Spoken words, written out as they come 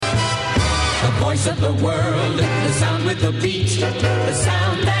voice of the world, the sound with the beat, the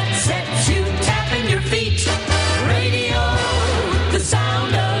sound that sets you tapping your feet. Radio, the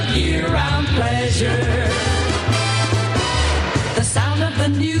sound of year-round pleasure. The sound of the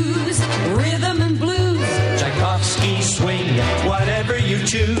news, rhythm and blues, Tchaikovsky swing, whatever you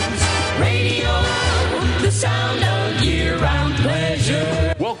choose. Radio, the sound of year-round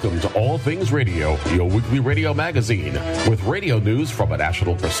pleasure. Welcome to All Things Radio, your weekly radio magazine, with radio news from a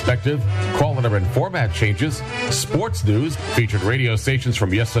national perspective, caller and format changes, sports news, featured radio stations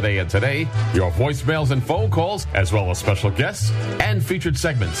from yesterday and today, your voicemails and phone calls, as well as special guests and featured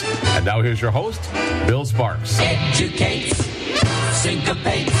segments. And now here's your host, Bill Sparks. Educates,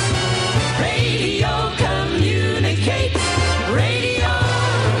 syncopates, radio communicates, radio,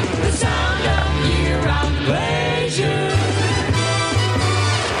 the sound of year-round pleasure.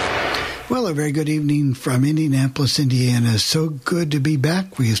 Well, a very good evening from Indianapolis, Indiana. So good to be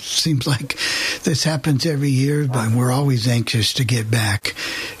back. It seems like this happens every year, but we're always anxious to get back.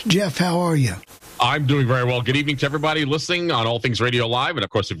 Jeff, how are you? I'm doing very well. Good evening to everybody listening on All Things Radio Live. And, of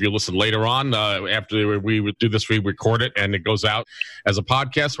course, if you listen later on, after we do this, we record it and it goes out as a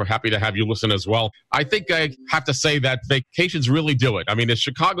podcast. We're happy to have you listen as well. I think I have to say that vacations really do it. I mean, as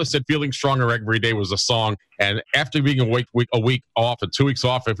Chicago said, feeling stronger every day was a song. And after being a week off and 2 weeks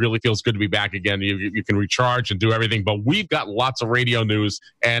off, it really feels good to be back again. You can recharge and do everything. But we've got lots of radio news.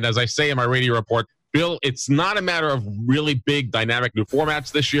 And as I say in my radio report, Bill, it's not a matter of really big dynamic new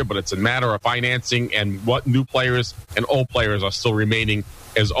formats this year, but it's a matter of financing and what new players and old players are still remaining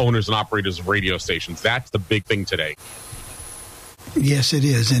as owners and operators of radio stations. That's the big thing today. Yes, it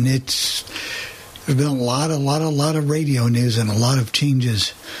is. And there's been a lot of radio news and a lot of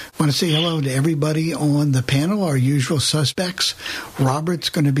changes. I want to say hello to everybody on the panel, our usual suspects. Robert's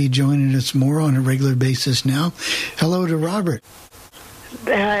going to be joining us more on a regular basis now. Hello to Robert.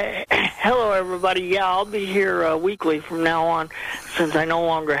 Hello, everybody. Yeah, I'll be here weekly from now on, since I no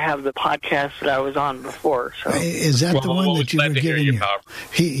longer have the podcast that I was on before. So, is that the one that you were giving you?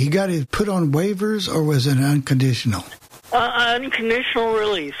 He got it put on waivers, or was it unconditional? Unconditional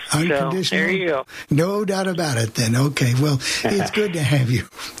release. Unconditional. So, there you go. No doubt about it then. Okay, well, it's good to have you.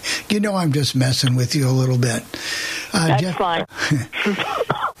 You know I'm just messing with you a little bit. That's Jeff, fine.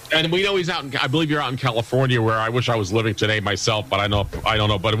 And we know he's out. I believe you're out in California, where I wish I was living today myself, but I don't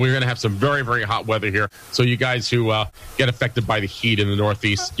know. But we're going to have some very, very hot weather here. So you guys who get affected by the heat in the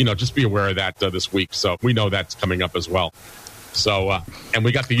Northeast, just be aware of that this week. So we know that's coming up as well. So, and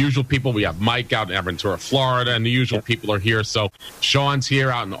we got the usual people. We have Mike out in Aventura, Florida, and the usual people are here. So Sean's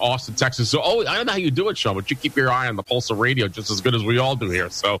here out in Austin, Texas. So, I don't know how you do it, Sean, but you keep your eye on the pulse of radio just as good as we all do here.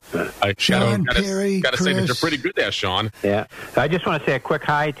 So, Sean, Perry, got to say that you're pretty good there, Sean. Yeah. I just want to say a quick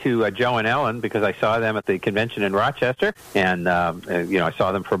hi to Joe and Ellen, because I saw them at the convention in Rochester, and I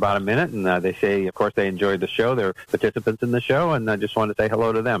saw them for about a minute, and they say, of course, they enjoyed the show. They're participants in the show, and I just wanted to say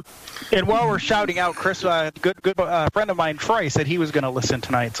hello to them. And while we're shouting out, Chris, good friend of mine, Troy, said he was going to listen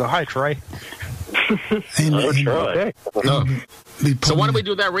tonight. So hi, Troy. Okay. So why don't we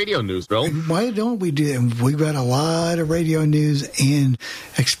do that radio news, Bill? Why don't we do it? We've got a lot of radio news, and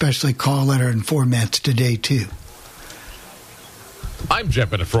especially call letter and formats today too. I'm Jeff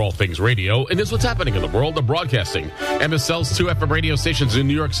Bennett for All Things Radio, and this is what's happening in the world of broadcasting. MS sells 2 FM radio stations in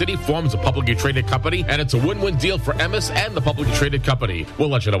New York City, forms a publicly traded company, and it's a win-win deal for MS and the publicly traded company. We'll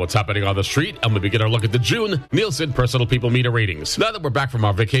let you know what's happening on the street, and we'll begin our look at the June Nielsen Personal People Meter ratings. Now that we're back from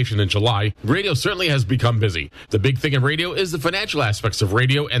our vacation in July, radio certainly has become busy. The big thing in radio is the financial aspects of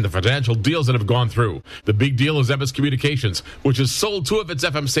radio and the financial deals that have gone through. The big deal is MS Communications, which has sold 2 of its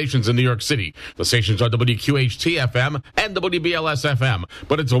FM stations in New York City. The stations are WQHT-FM and WBLS-FM.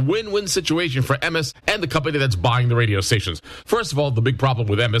 But it's a win-win situation for MS and the company that's buying the radio stations. First of all, the big problem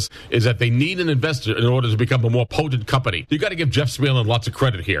with MS is that they need an investor in order to become a more potent company. You got to give Jeff Smealin lots of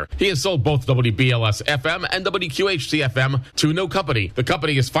credit here. He has sold both WBLS-FM and WQHT-FM to a new company. The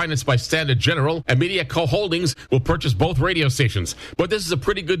company is financed by Standard General, and Media Co. Holdings will purchase both radio stations. But this is a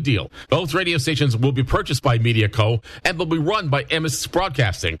pretty good deal. Both radio stations will be purchased by Media Co. and will be run by MS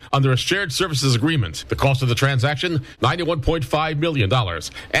Broadcasting under a shared services agreement. The cost of the transaction, $91.5 million.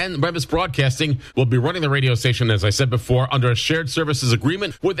 And MS Broadcasting will be running the radio station, as I said before, under a shared services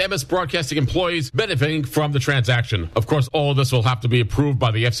agreement with MS Broadcasting employees benefiting from the transaction. Of course, all of this will have to be approved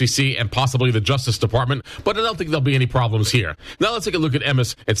by the FCC and possibly the Justice Department, but I don't think there'll be any problems here. Now let's take a look at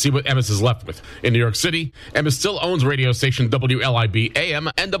MS and see what MS is left with. In New York City, MS still owns radio station WLIB AM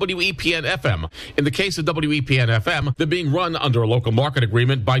and WEPN FM. In the case of WEPN FM, they're being run under a local market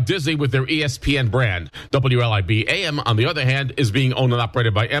agreement by Disney with their ESPN brand. WLIB AM, on the other hand, is is being owned and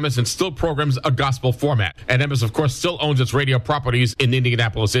operated by Emmis and still programs a gospel format. And Emmis, of course, still owns its radio properties in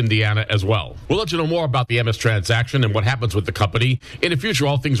Indianapolis, Indiana as well. We'll let you know more about the Emmis transaction and what happens with the company in a future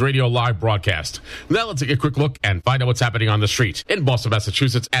All Things Radio live broadcast. Now let's take a quick look and find out what's happening on the street. In Boston,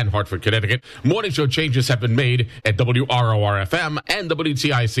 Massachusetts and Hartford, Connecticut, morning show changes have been made at WROR-FM and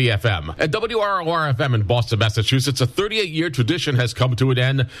WTIC-FM. At WROR-FM in Boston, Massachusetts, a 38-year tradition has come to an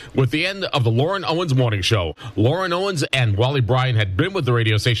end with the end of the Lauren Owens Morning Show. Lauren Owens and Wally Bryan had been with the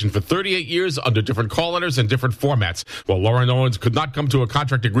radio station for 38 years under different call letters and different formats. Well, Lauren Owens could not come to a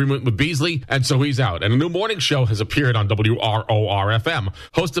contract agreement with Beasley, and so he's out. And a new morning show has appeared on WROR-FM,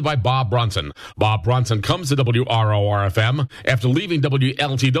 hosted by Bob Bronson. Bob Bronson comes to WROR-FM after leaving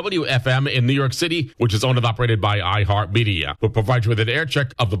WLTW-FM in New York City, which is owned and operated by iHeartMedia. We'll provide you with an air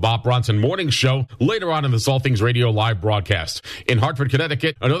check of the Bob Bronson Morning Show later on in this All Things Radio live broadcast. In Hartford,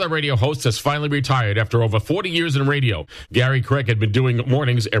 Connecticut, another radio host has finally retired after over 40 years in radio. Gary Craig had been doing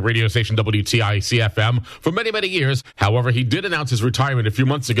mornings at radio station WTIC-FM for many, many years. However, he did announce his retirement a few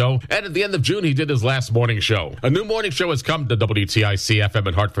months ago, and at the end of June, he did his last morning show. A new morning show has come to WTIC-FM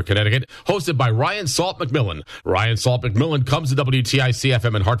in Hartford, Connecticut, hosted by Ryan Salt McMillan. Ryan Salt McMillan comes to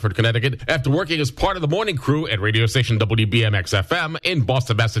WTIC-FM in Hartford, Connecticut, after working as part of the morning crew at radio station WBMX-FM in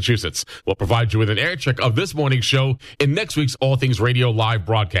Boston, Massachusetts. We'll provide you with an air check of this morning show in next week's All Things Radio live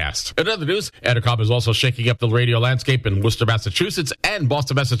broadcast. In other news, Entercom is also shaking up the radio landscape in Worcester, Massachusetts and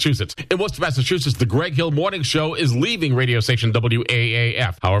Boston, Massachusetts. In Worcester, Massachusetts, the Greg Hill Morning Show is leaving radio station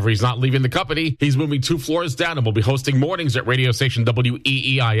WAAF. However, he's not leaving the company. He's moving 2 floors down and will be hosting mornings at radio station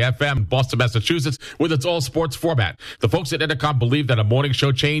WEEI-FM, Boston, Massachusetts, with its all-sports format. The folks at Entercom believe that a morning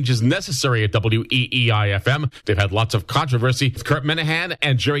show change is necessary at WEEI-FM. They've had lots of controversy with Kurt Menahan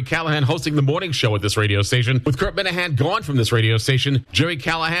and Jerry Callahan hosting the morning show at this radio station. With Kurt Menahan gone from this radio station, Jerry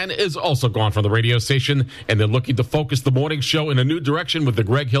Callahan is also gone from the radio station, and they're looking to focus the morning show in a new direction with the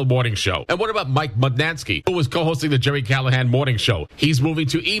Greg Hill Morning Show. And what about Mike Mudnansky, who was co-hosting the Jerry Callahan Morning Show? He's moving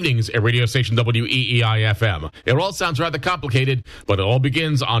to evenings at radio station WEEI-FM. It all sounds rather complicated, but it all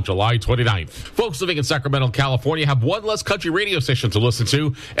begins on July 29th. Folks living in Sacramento, California have one less country radio station to listen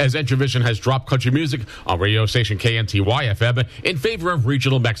to, as Entravision has dropped country music on radio station KNTY-FM in favor of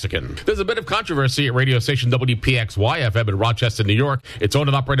regional Mexican. There's a bit of controversy at radio station WPXY-FM in Rochester, New York. It's owned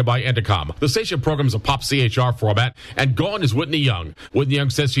and operated by Entercom. The station programs a pop CHR format, and gone is Whitney Young. Whitney Young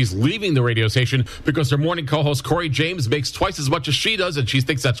says she's leaving the radio station because her morning co-host Corey James makes twice as much as she does, and she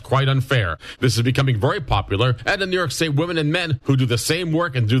thinks that's quite unfair. This is becoming very popular, and in New York State, women and men who do the same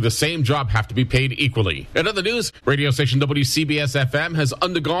work and do the same job have to be paid equally. In other news, radio station WCBS-FM has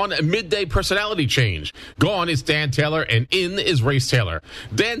undergone a midday personality change. Gone is Dan Taylor, and in is Race Taylor.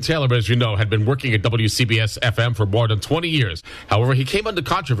 Dan Taylor, as you know, had been working at WCBS-FM for more than 20 years. However, he came under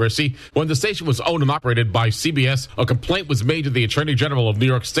controversy when the station was owned and operated by CBS. A complaint was made to the Attorney General of New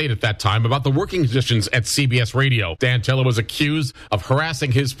York State at that time about the working conditions at CBS Radio. Dan Taylor was accused of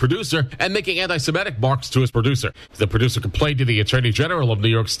harassing his producer and making anti-Semitic marks to his producer. The producer complained to the Attorney General of New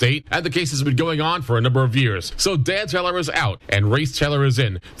York State, and the case has been going on for a number of years. So Dan Taylor is out, and Race Taylor is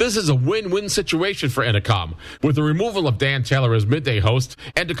in. This is a win-win situation for Entercom. With the removal of Dan Taylor as midday host,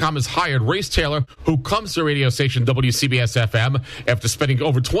 Entercom has hired Race Taylor, who comes to radio station WCBS-FM after spending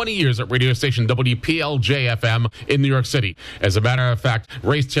over 20 years at radio station WPLJ-FM in New York City. As a matter of fact,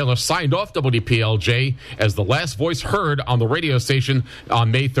 Race Taylor signed off WPLJ as the last voice heard on the radio station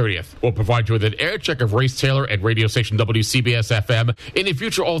on May 30th. We'll provide you with an air check of Race Taylor at radio station WCBS-FM in a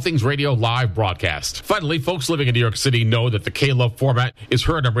future All Things Radio live broadcast. Finally, folks living in New York City know that the K-Love format is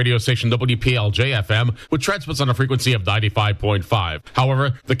heard on radio station WPLJ-FM, which transmits on a frequency of 95.5.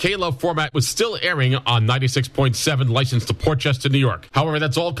 However, the K-Love format was still airing on 96.7, licensed to Portchester, New York. However,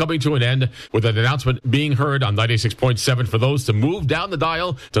 that's all coming to an end, with an announcement being heard on 96.7 for those to move down the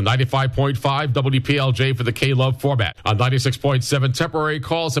dial to 95.5 WPLJ for the K-Love format. On 96.7, temporary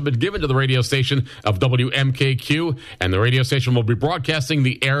calls have been given to the radio station of WMKQ, and the radio station will be broadcasting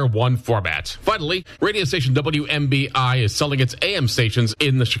the Air 1 format. Finally, radio station WMBI is selling its AM stations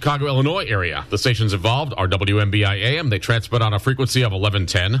in the Chicago, Illinois area. The stations involved are WMBI AM. They transmit on a frequency of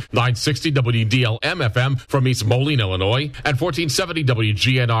 1110, 960 WDLM-FM from East Moline, Illinois, and 1470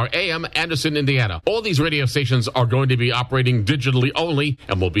 WGNR AM, Anderson, Indiana. All these radio stations are going to be operating digitally only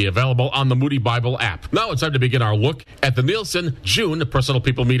and will be available on the Moody Bible app. Now it's time to begin our look at the Nielsen June Personal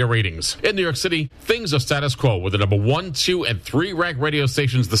People Meter ratings. In New York City, things are status quo, with the number 1, 2, and 3 ranked radio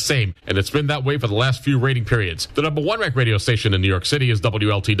stations the same, and it's been that way for the last few rating periods. The number 1 ranked radio station in New York City is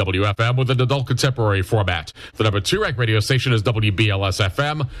WLTW-FM with an adult contemporary format. The number 2 ranked radio station is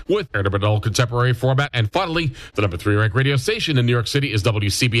WBLS-FM with an adult contemporary format. And finally, the number 3 ranked radio station in New York City is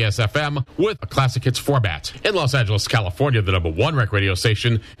WCBS-FM with a classic hits format. In Los Angeles, Angeles, California, the number 1 rec radio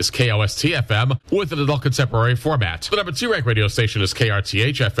station is KOST-FM with an adult contemporary format. The number 2 rec radio station is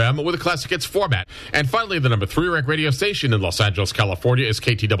KRTH-FM with a classic hits format. And finally, the number 3 rec radio station in Los Angeles, California is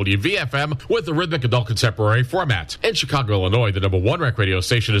KTWV-FM with a rhythmic adult contemporary format. In Chicago, Illinois, the number 1 rec radio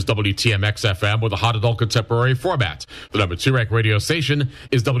station is WTMX-FM with a hot adult contemporary format. The number 2 rec radio station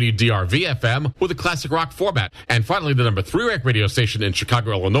is WDRV-FM with a classic rock format. And finally, the number 3 rec radio station in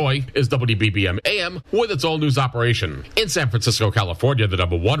Chicago, Illinois is WBBM-AM with its all-news operation. In San Francisco, California, the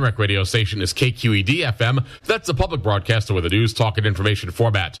number 1 rec radio station is KQED-FM. That's the public broadcaster with a news, talk, and information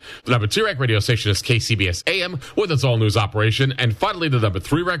format. The number 2 rec radio station is KCBS-AM with its all-news operation. And finally, the number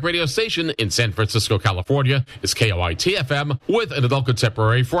 3 rec radio station in San Francisco, California is KOIT-FM with an adult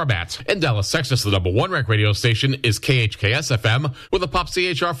contemporary format. In Dallas, Texas, the number 1 rec radio station is KHKS-FM with a pop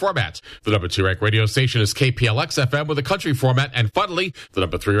CHR format. The number 2 rec radio station is KPLX-FM with a country format. And finally, the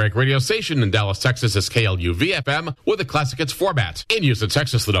number 3 rec radio station in Dallas, Texas is KLUV-FM with a classic hits format. In Houston,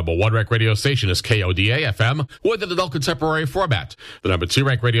 Texas, the number 1 rec radio station is KODA-FM with an adult contemporary format. The number 2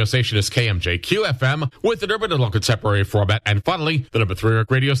 rec radio station is KMJQ-FM with an urban adult contemporary format. And finally, the number 3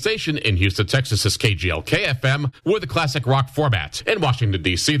 rec radio station in Houston, Texas is KGLK-FM with a classic rock format. In Washington,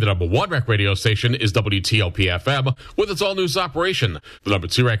 D.C., the number 1 rec radio station is WTOP-FM with its all-news operation. The number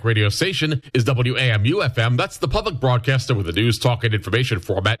 2 rec radio station is WAMU-FM. That's the public broadcaster with a news, talk, and information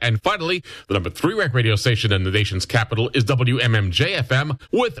format. And finally, the number 3 rec radio station in the nation's capital is WMMJ-FM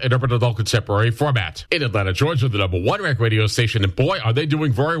with an urban adult contemporary format. In Atlanta, Georgia, the number 1 rec radio station, and boy, are they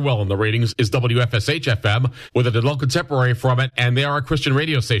doing very well in the ratings, is WFSH-FM with an adult contemporary format, and they are a Christian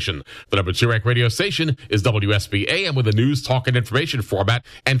radio station. The number 2 rec radio station is WSB-AM with a news, talk, and information format.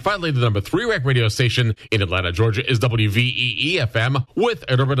 And finally, the number 3 rec radio station in Atlanta, Georgia is WVEE-FM with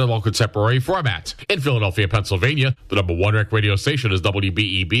an urban adult contemporary format. In Philadelphia, Pennsylvania, the number 1 rec radio station is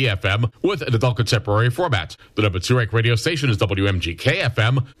WBEB-FM with an adult contemporary format. The number 2 rec radio station is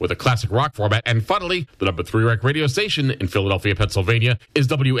WMGK-FM with a classic rock format. And finally, the number 3 rec radio station in Philadelphia, Pennsylvania is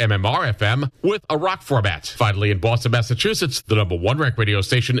WMMR-FM with a rock format. Finally, in Boston, Massachusetts, the number 1 rec radio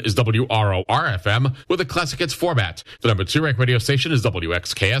station is WROR-FM with a classic hits format. The number 2 rec radio station is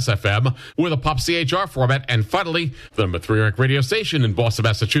WXKS-FM with a pop CHR format. And finally, the number 3 rec radio station in Boston,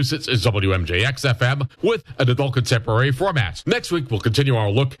 Massachusetts is WMJX-FM with an adult contemporary format. Next week, we'll continue our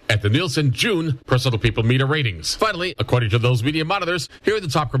look at the Nielsen June Personal People Meter ratings. Finally, according to those media monitors, here are the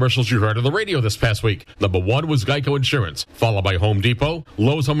top commercials you heard on the radio this past week. Number 1 was Geico Insurance, followed by Home Depot,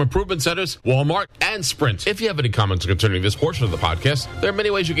 Lowe's Home Improvement Centers, Walmart, and Sprint. If you have any comments concerning this portion of the podcast, there are many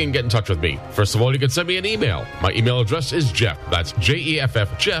ways you can get in touch with me. First of all, you can send me an email. My email address is Jeff, that's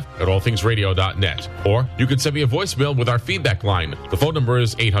Jeff, Jeff at allthingsradio.net. Or you can send me a voicemail with our feedback line. The phone number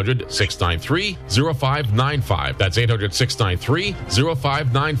is 800-693-0595. That's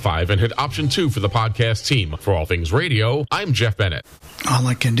 800-693-0595, and hit option 2 for the podcast team. For All Things Radio, I'm Jeff Bennett. All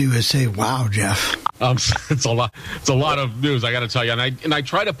I can do is say, wow, Jeff. It's a lot of news, I got to tell you. And I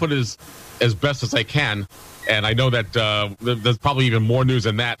try to put it as best as I can. And I know that there's probably even more news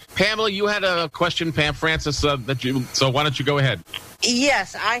than that. Pamela, you had a question, Pam Francis, so why don't you go ahead?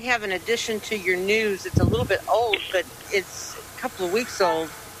 Yes, I have an addition to your news. It's a little bit old, but it's a couple of weeks old.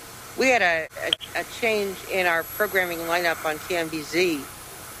 We had a change in our programming lineup on TMBZ.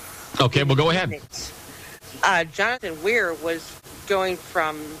 Okay, well, go ahead. Jonathan Weir was going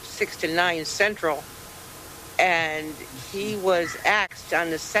from 6 to 9 Central, and he was axed on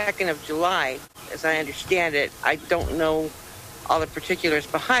the 2nd of July, as I understand it. I don't know all the particulars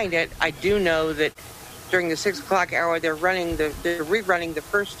behind it. I do know that during the 6 o'clock hour, they're rerunning the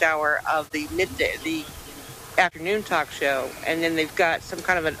first hour of the afternoon talk show, and then they've got some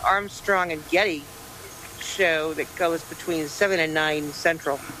kind of an Armstrong and Getty show that goes between 7 and 9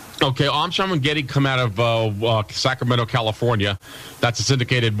 Central. Okay, Armstrong and Getty come out of Sacramento, California. That's a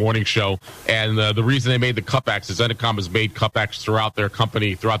syndicated morning show. And the reason they made the cutbacks is Entercom has made cutbacks throughout their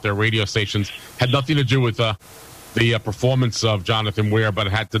company, throughout their radio stations. Had nothing to do with the performance of Jonathan Weir, but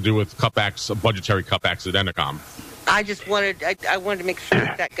it had to do with cutbacks, budgetary cutbacks at Entercom. I just wanted to make sure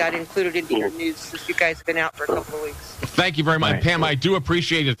that got included into your news since you guys have been out for a couple of weeks. Thank you very much, right. Pam. I do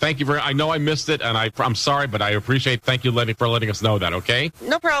appreciate it. Thank you very. I know I missed it, and I'm sorry, but I appreciate. Thank you, for letting us know that. Okay.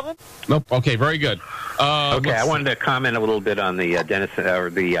 No problem. Nope. Okay. Very good. Okay, I wanted to comment a little bit on the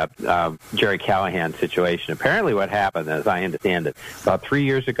Jerry Callahan situation. Apparently, what happened, as I understand it, about 3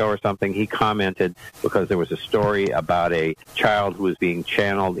 years ago or something, he commented because there was a story about a child who was being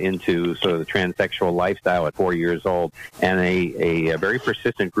channeled into sort of the transsexual lifestyle at 4 years old, and a very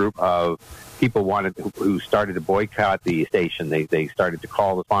persistent group of people who started to boycott the station. They started to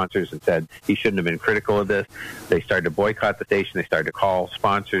call the sponsors and said he shouldn't have been critical of this. They started to boycott the station. They started to call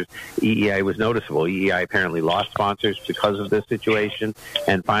sponsors. EEI was noticeable. EEI apparently lost sponsors because of this situation.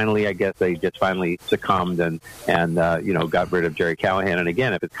 And finally, I guess they just finally succumbed and got rid of Jerry Callahan. And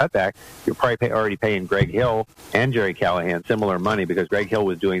again, if it's cutback, you're probably already paying Greg Hill and Jerry Callahan similar money because Greg Hill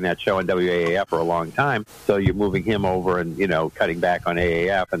was doing that show on WAAF for a long time. So you're moving him over and, cutting back on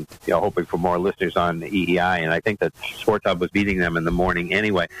AAF and, hoping for more listeners on EEI. And I think that Sports Hub was beating them in the morning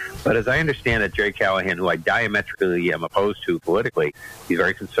anyway. But as I understand it, Jerry Callahan, who I diametrically am opposed to politically, he's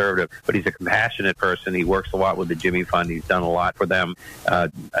very conservative, but he's a compassionate person. He works a lot with the Jimmy Fund. He's done a lot for them,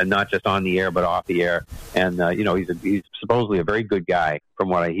 not just on the air, but off the air. And, he's supposedly a very good guy from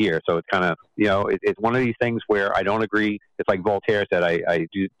what I hear. So it's kind of, it's one of these things where I don't agree. It's like Voltaire said, I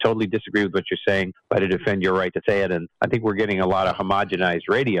do totally disagree with what you're saying, but I defend your right to say it. And I think we're getting a lot of homogenized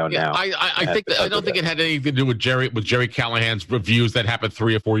radio now. I don't think it had anything to do with Jerry Callahan's reviews that happened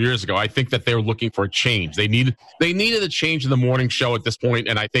 3 or 4 years ago. I think that they were looking for a change. They needed a change in the morning show at this point,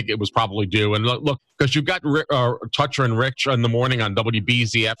 and I think it was probably due. And look, because you've got Toucher and Rich in the morning on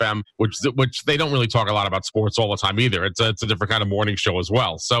WBZ FM, which they don't really talk a lot about sports all the time either. It's a different kind of morning show as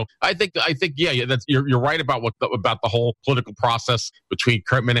well. So I think that's you're right about about the whole political process between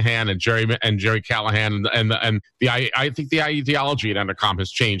Kurt Minahan and Jerry Callahan and I think the ideology at Entercom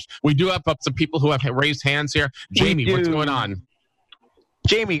has changed. We do have some people who have raised hands here. Jamie, what's going on?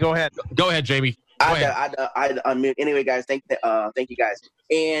 Jamie, go ahead. Go ahead, Jamie. Anyway, guys, thank you guys.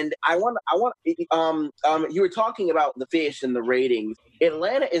 And I want. You were talking about the Fish and the ratings.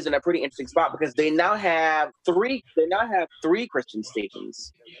 Atlanta is in a pretty interesting spot because they now have three Christian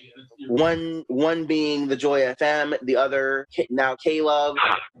stations. One being the Joy FM, the other now K-Love,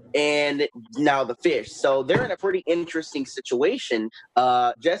 and now the Fish. So they're in a pretty interesting situation,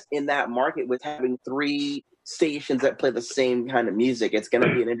 just in that market with having three stations that play the same kind of music. It's going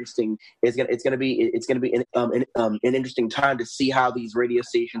to be an interesting. It's going to be an interesting time to see how these radio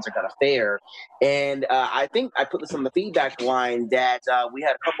stations are going to fare. And I think I put this on the feedback line that we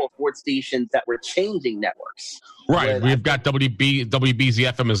had a couple of sports stations that were changing networks. Right, we've got WBZ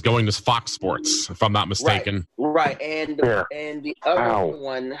FM is going to Fox Sports, if I'm not mistaken. Right, and the other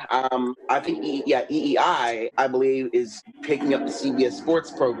one, I think EEI, I believe, is picking up the CBS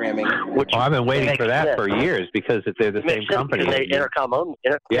Sports programming. I've been waiting for that for years because they're the same company. Intercom owned.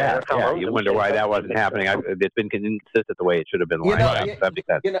 You wonder why that wasn't happening. It's been consistent the way it should have been. I want to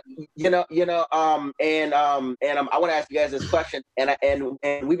ask you guys this question, and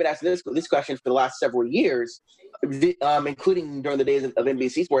we've been asking this question for the last several years. Including during the days of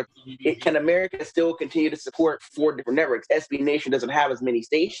NBC Sports, can America still continue to support 4 different networks? SB Nation doesn't have as many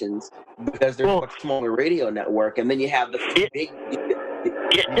stations because they're a much smaller radio network, and then you have the big.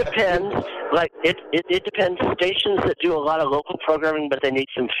 It depends. It depends. Stations that do a lot of local programming, but they need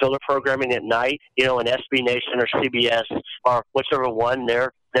some filler programming at night. An SB Nation or CBS or whichever one,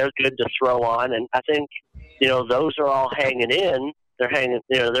 they're good to throw on, and I think those are all hanging in. They're hanging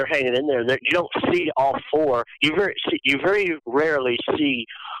in there. You don't see all 4. You very rarely see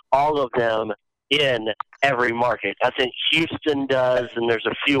all of them in every market. I think Houston does, and there's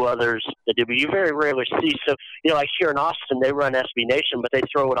a few others that do, but you very rarely see. So, like here in Austin, they run SB Nation, but they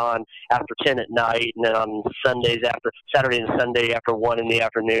throw it on after 10 at night, and then on Saturday and Sunday after 1 in the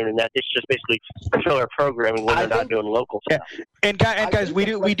afternoon, and it's just basically filler programming when they're not doing local stuff. And guys, we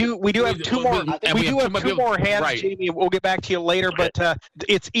do have two more. We do have two more hands, right. Jamie. We'll get back to you later, but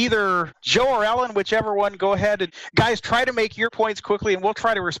it's either Joe or Ellen, whichever one. Go ahead, and guys, try to make your points quickly, and we'll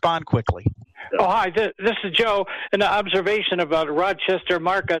try to respond quickly. Oh, hi. This is Joe. An observation about Rochester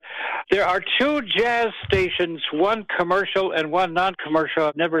market. There are 2 jazz stations, one commercial and one non-commercial.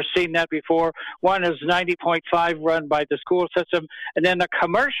 I've never seen that before. One is 90.5 run by the school system, and then a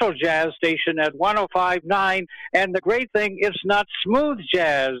commercial jazz station at 105.9. And the great thing, it's not smooth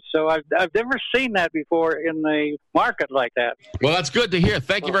jazz. So I've never seen that before in the market like that. Well, that's good to hear.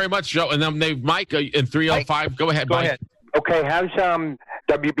 Thank you very much, Joe. And then Mike in 305. Go ahead, Mike. Okay, how's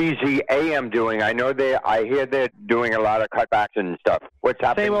WBZ AM doing? I hear they're doing a lot of cutbacks and stuff. What's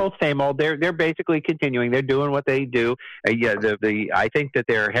happening? Same old. They're basically continuing. They're doing what they do. I think that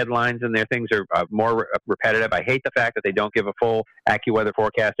their headlines and their things are more repetitive. I hate the fact that they don't give a full AccuWeather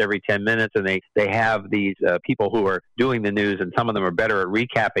forecast every 10 minutes, and they have these people who are doing the news, and some of them are better at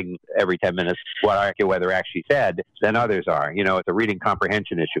recapping every 10 minutes what AccuWeather actually said than others are. It's a reading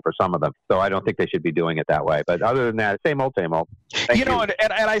comprehension issue for some of them. So I don't think they should be doing it that way. But other than that, same old.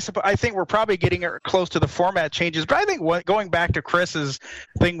 And I think we're probably getting close to the format changes. But I think going back to Chris's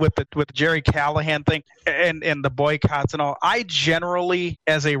thing with the Jerry Callahan thing and the boycotts and all, I generally,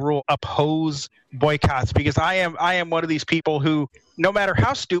 as a rule, oppose boycotts because I am one of these people who, no matter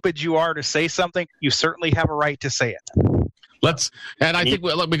how stupid you are to say something, you certainly have a right to say it. I think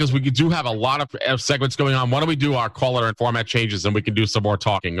because we do have a lot of segments going on, why don't we do our call letter and format changes and we can do some more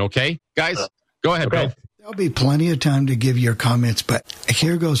talking, okay? Guys, go ahead, Bill. There'll be plenty of time to give your comments, but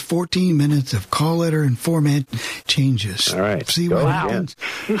here goes 14 minutes of call letter and format changes. All right. See what happens.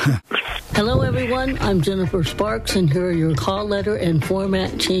 Hello, everyone. I'm Jennifer Sparks, and here are your call letter and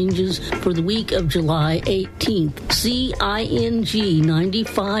format changes for the week of July 18th. CING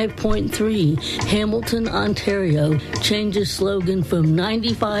 95.3, Hamilton, Ontario, changes slogan from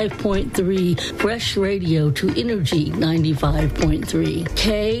 95.3 Fresh Radio to Energy 95.3.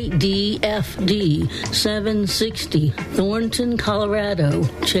 KDFD 760, Thornton, Colorado,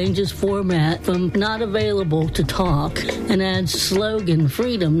 changes format from not available to talk and adds slogan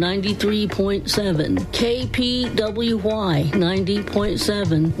Freedom 93.7. KPWY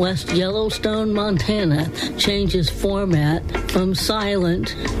 90.7, West Yellowstone, Montana, changes format from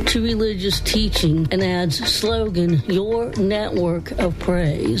silent to religious teaching and adds slogan Your Network of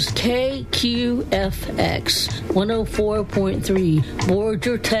Praise. KQFX 104.3,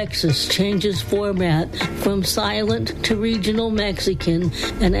 Borger, Texas, changes format from silent to regional Mexican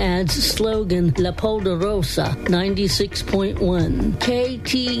and adds slogan La Poderosa 96.1.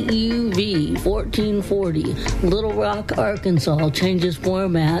 KTUV 1440, Little Rock, Arkansas, changes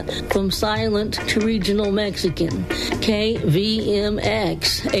format from silent to regional Mexican.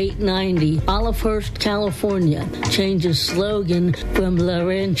 KVMX 890, Olivehurst, California, changes slogan from La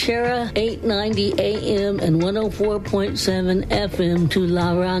Ranchera 890 AM and 104.7 FM to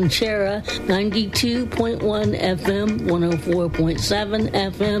La Ranchera 92.1 FM, 104.7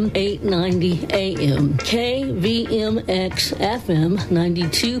 FM, 890 AM. KVMX FM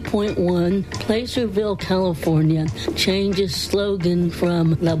 92.1, Placerville, California, changes slogan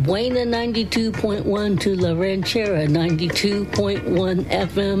from La Buena 92.1 to La Ranchera 92.1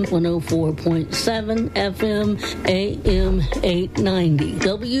 FM, 104.7 FM, AM 890.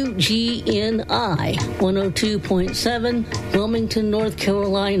 WGNI 102.7, Wilmington, North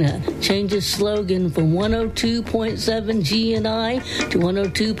Carolina, changes slogan from 102.7 GNI to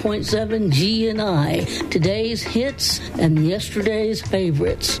 102.7 GNI. Today's hits and yesterday's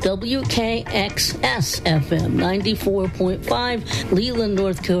favorites. WKXS FM 94.5, Leland,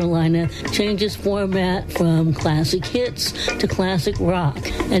 North Carolina, changes format from classic hits to classic rock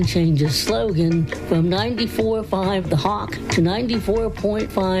and changes slogan from 94.5 The Hawk to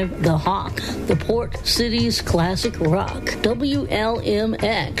 94.5 The Hawk, the Port City's classic rock.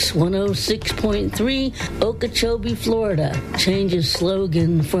 WLMX 106.3, Okeechobee, Florida, changes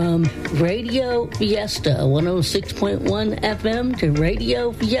slogan from Radio Fiesta 106.1 FM to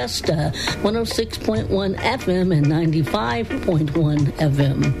Radio Fiesta 106.1 FM and 95.1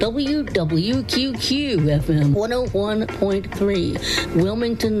 FM. WWQQ FM 101.3,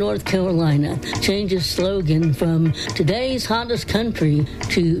 Wilmington, North Carolina, changes slogan from Today's Hottest Country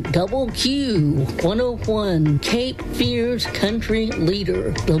to Double Q 101, Cape Fear's Country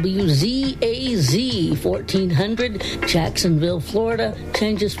Leader. WZAZ 1400, Jacksonville, Florida,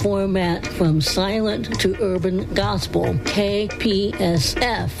 changes format from silent to urban gospel.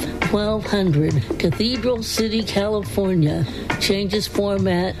 KPSF 1200, Cathedral City, California, changes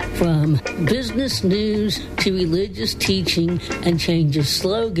format from business news to religious teaching and changes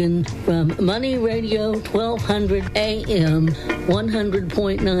slogan from Money Radio 1200 AM,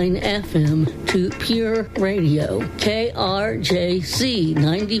 100.9 FM to Pure Radio. KRJC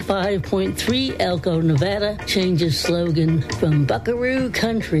 95.3, Elko, Nevada, changes slogan from Buckaroo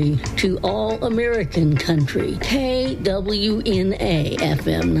Country to All American Country. KWNA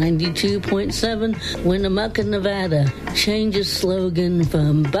FM 92.7, Winnemucca, Nevada, changes slogan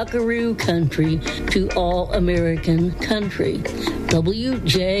from Buckaroo Country to All American Country.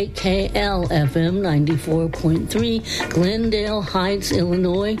 WJKL FM 94.3, Glendale Heights,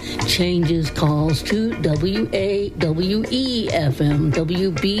 Illinois, changes calls to WAWE FM.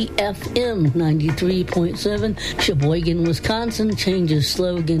 WBFM 93.7, Sheboygan, Wisconsin, changes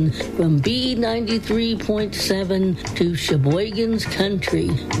slogan from B93.7 to Sheboygan's Country.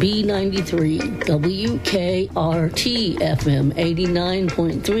 B93, WKRT FM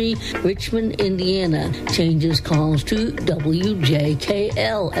 89.3, Richmond, Indiana, changes calls to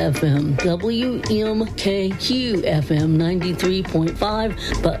WJKL FM, WMKQ FM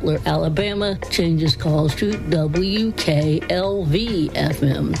 93.5, Butler, Alabama, changes calls to WKLV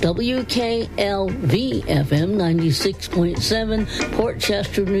FM, WKLV FM 96.7, Port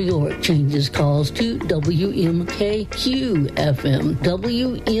Chester, New York, changes calls to WMKQ FM,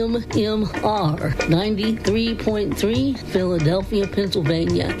 WMMR 93.3, Philadelphia,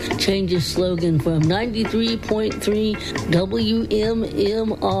 Pennsylvania, changes slogan from 93.3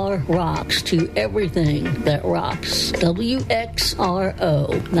 WMMR rocks to everything that rocks. WXRO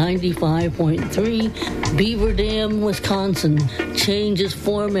 95.3, Beaver Dam, Wisconsin, changes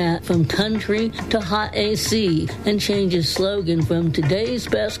format from country to hot AC and changes slogan from today's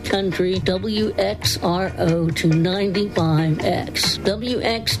best country WXRO to 95X.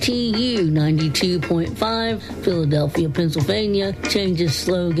 WXTU 92.5, Philadelphia, Pennsylvania, changes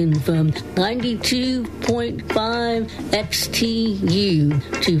slogan from 92.5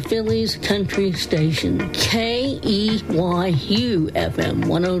 XTU to Philly's country station. KEYU FM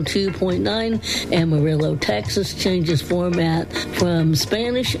 102.9, Amarillo, Texas, changes format from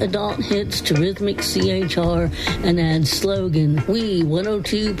Spanish adult hits to rhythmic CHR and adds slogan We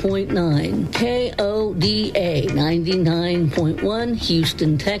 102.9. KODA 99.1,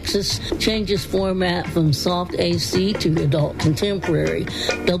 Houston, Texas, changes format from soft AC to adult contemporary.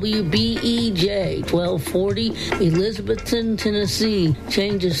 WBEJ 1240, Elizabethton, Tennessee,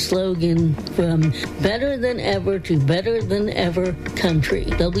 changes slogan from better than ever to better than ever country.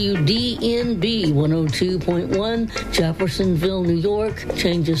 WDNB 102.1, Jeffersonville, New York,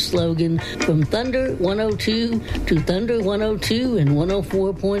 changes slogan from Thunder 102 to Thunder 102 and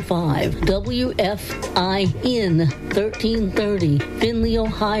 104.5. WFIN 1330, Findlay,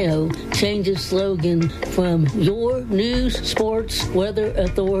 Ohio, changes slogan from your news, sports, weather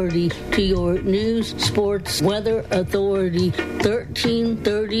authority to your news, sports, weather authority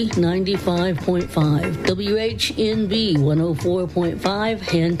 1330 95.5. WHNB 104.5,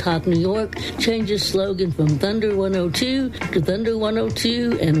 Hancock, New York, changes slogan from Thunder 102 to Thunder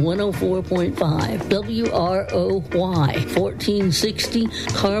 102 and 104.5. WROY 1460,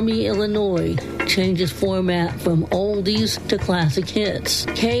 Carmi, Illinois, changes format from oldies to classic hits.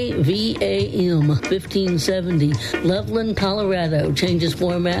 KVAM 1570, Loveland, Colorado, changes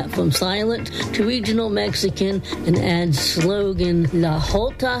format from silent to regional Mexican and adds slogan La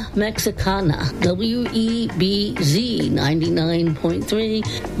Jota Mexicana. WEBZ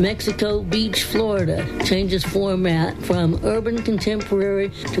 99.3, Mexico Beach, Florida, changes format from urban contemporary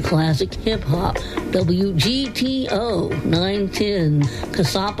to classic hip-hop. WGTO 910,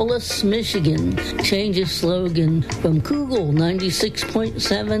 Cassopolis, Michigan, changes slogan from Kugel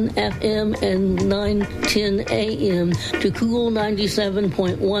 96.7 FM and 910 AM to Kugel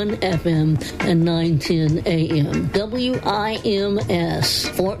 97.1 FM and 910 AM. WIMS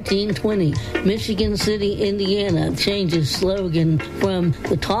 1420, Michigan City, Indiana, changes slogan from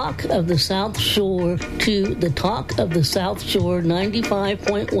the Talk of the South Shore to the Talk of the South Shore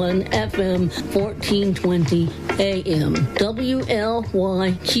 95.1 FM 1420 AM.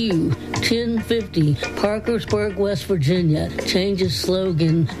 WLYQ 1050, Parkersburg, West Virginia, changes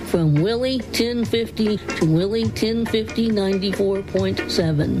slogan from Willie 1050 to Willie 1050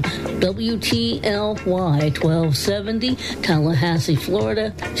 94.7. WTLY 1270, Tallahassee,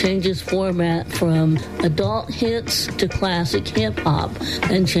 Florida, changes format from adult hits to classic hip-hop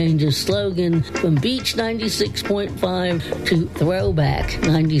and changes slogan from Beach 96.5 to Throwback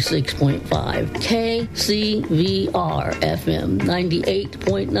 96.5. KCVR FM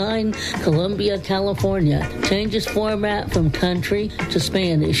 98.9, Columbia, California, changes format from country to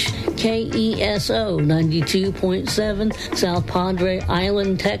Spanish. KESO 92.7, South Padre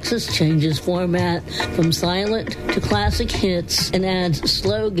Island, Texas, changes format from silent to classic hits and adds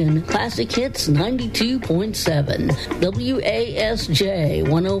slogan Classic Hits 92.7. WASJ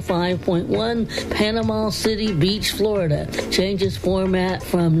 105.1, Panama City Beach, Florida, changes format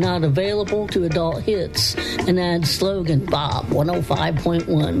from not available to adult hits and adds slogan Bob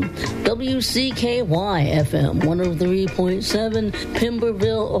 105.1. WCKY FM 103.7,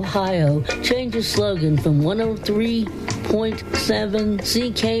 Pemberville, Ohio, changes slogan from 103.7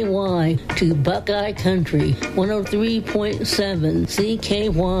 CKY to Buckeye Country 103.7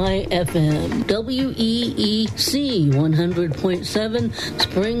 CKY FM. WEEC 100.7,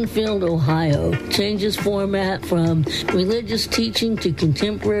 Springfield, Ohio, changes format from religious teaching to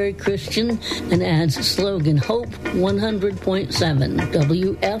contemporary Christian and adds slogan Hope 100.7.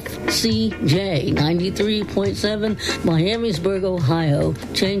 WFC WFCJ 93.7, Miamisburg, Ohio,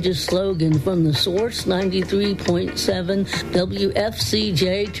 changes slogan from The Source 93.7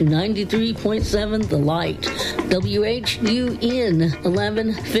 WFCJ to 93.7 The Light. WHUN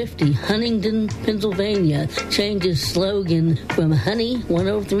 1150, Huntington, Pennsylvania, changes slogan from Honey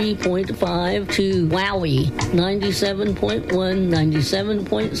 103.5 to Wowie 97.1,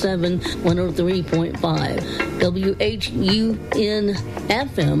 97.7, 103.5. WHUN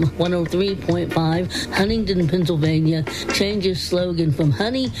FM 103.5, Huntington, Pennsylvania, changes slogan from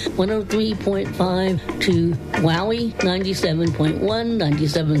Honey 103.5 to Wowie 97.1,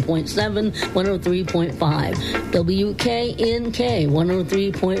 97.7, 103.5. WKNK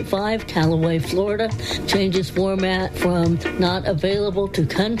 103.5, Callaway, Florida, changes format from Not Available to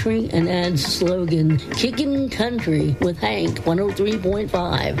Country and adds slogan Kickin' Country with Hank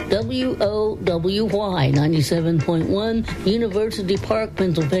 103.5. WOWY 97.1, University Park,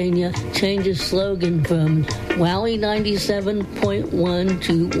 Pennsylvania, changes slogan from Wowie 97.1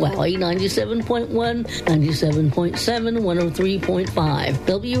 to Wowie 97.1, 97.7, 103.5.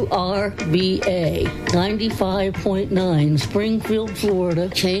 WRBA 95.9, Springfield, Florida,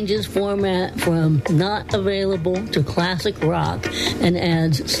 changes format from Not Available to Classic Rock and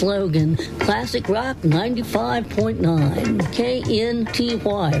adds slogan Classic Rock 95.9. KNTY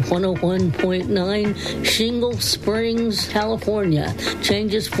 101.9, Shingle Springs, California,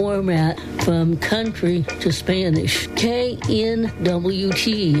 changes format from country to Spanish.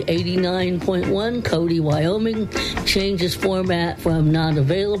 KNWT 89.1, Cody, Wyoming, changes format from Not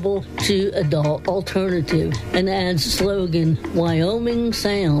Available to Adult Alternative and adds slogan Wyoming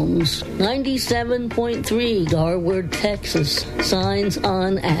Sounds. 97.3, Garwood, Texas, signs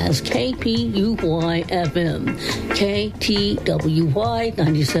on as KPUY FM. KTWY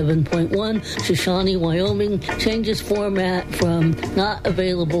 97.1, Shoshone, Wyoming, changes format from Not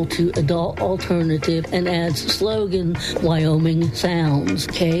Available to Adult Alternative and adds slogan Wyoming Sounds.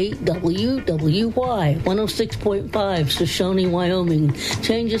 KWWY 106.5, Shoshone, Wyoming,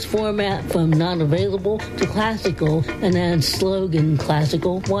 changes format from Not Available to Classical and adds slogan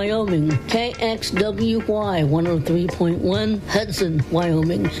Classical Wyoming. KXWY 103.1, Hudson,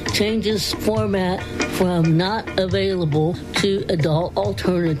 Wyoming, changes format from Not Available to Adult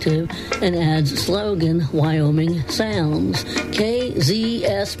Alternative and adds slogan Wyoming Sounds.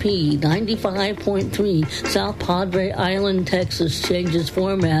 KZSP 95.3, South Padre Island, Texas, changes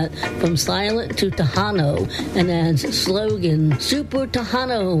format from silent to Tejano and adds slogan Super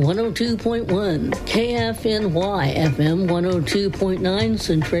Tejano 102.1. KFNY FM 102.9,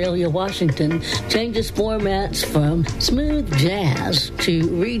 Centralia, Washington, changes formats from smooth jazz to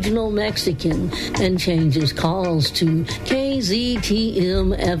regional Mexican and changes calls to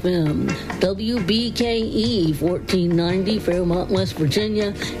KZTM FM. WBKE 1490, Fairmont, West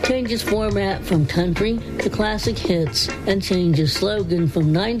Virginia, changes format from country to classic hits and changes slogan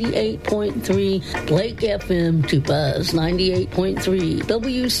from 98.3 Blake FM to Buzz 98.3.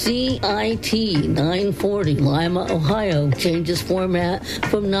 WCIT 940, Lima, Ohio, changes format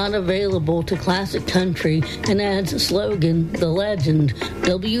from Not Available to classic country and adds slogan The Legend.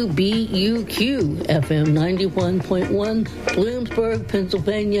 WBUQ FM 91.1, Bloomsburg,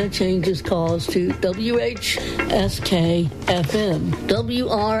 Pennsylvania, changes calls to WHSK FM.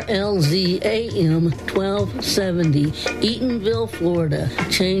 WRLZ AM 1270, Eatonville, Florida,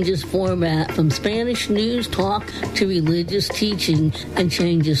 changes format from Spanish news talk to religious teaching and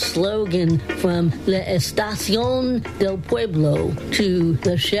changes slogan from La Estación del Pueblo to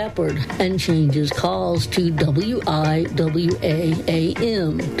The Shepherd and changes calls to WIWA-AM.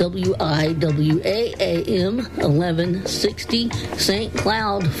 WIWA-AM 1160, St.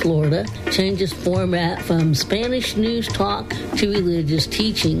 Cloud, Florida, changes format from Spanish news talk to religious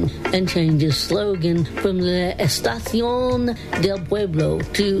teaching and changes slogan from La Estación del Pueblo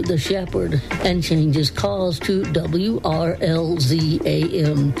to The Shepherd and changes calls to WRLZ-AM.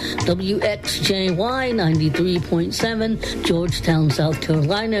 WXJY 93.7, Georgetown, South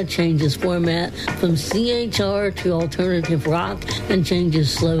Carolina, changes format from CHR to alternative rock and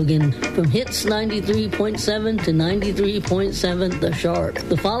changes slogan from Hits 93.7 to 93.7 The Shark.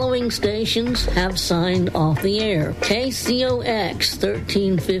 The following stations have signed off the air. KCOX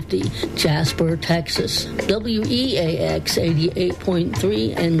 1350, Jasper, Texas. WEAX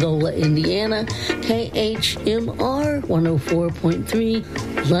 88.3, Angola, Indiana. KHMR 104.3,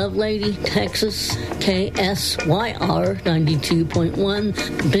 Lovelady, Texas. KSYR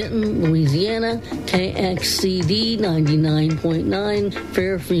 92.1, Benton, Louisiana. KXCD 99.9,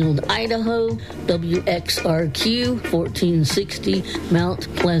 Fairfield, Idaho. WXRQ 1460, Mount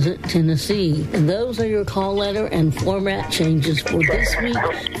Pleasant, Tennessee. And those are your call letter and format changes for this week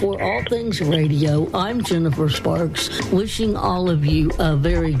For All Things Radio, I'm Jennifer Sparks, wishing all of you a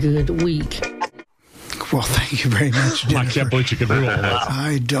very good week. Well, thank you very much, Jennifer. I can't believe you can do all this.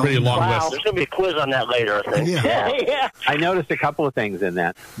 I don't Pretty long list. There's going to be a quiz on that later, I think. Yeah. I noticed a couple of things in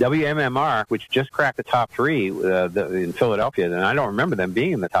that. WMMR, which just cracked the top three in Philadelphia, and I don't remember them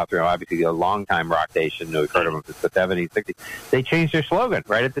being in the top three. Obviously, a long-time rock station. We've heard of them since the 70s, 60s. They changed their slogan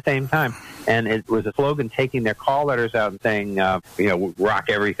right at the same time. And it was a slogan taking their call letters out and saying, rock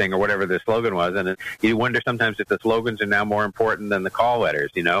everything or whatever their slogan was. And you wonder sometimes if the slogans are now more important than the call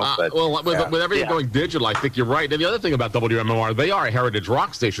letters, But, with everything going digital, I think you're right. And the other thing about WMMR, they are a heritage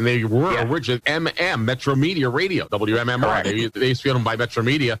rock station. They were originally Metro Media Radio, WMMR. They used to be owned by Metro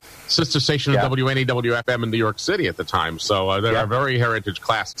Media, sister station of WNAWFM in New York City at the time. So they're a very heritage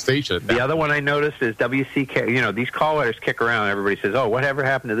classic station. The other one I noticed is WCK. These call letters kick around. Everybody says, oh, whatever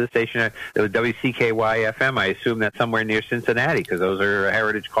happened to this station? It was WCKY-FM. I assume that's somewhere near Cincinnati because those are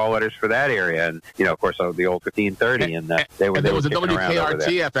heritage call letters for that area. And, of course, the old 1530. And there was a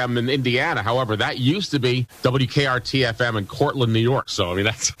WKRT-FM in Indiana. However, that used to be WKRT-FM in Cortland, New York. So, I mean,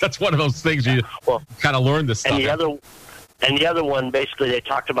 that's one of those things you kind of learn this stuff. And the other one, basically, they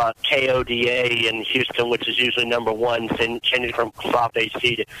talked about KODA in Houston, which is usually number one, changing from soft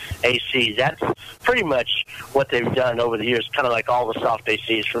AC to AC. That's pretty much what they've done over the years, kind of like all the soft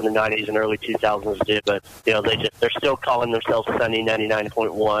ACs from the 90s and early 2000s did. But, they're still calling themselves Sunny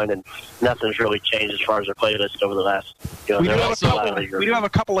 99.1, and nothing's really changed as far as their playlist over the last, we do have a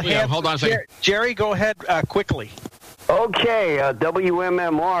couple of hands. Hold on a second. Jerry, go ahead quickly. Okay,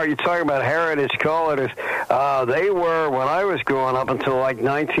 WMMR, you're talking about heritage callers. They were, when I was growing up until like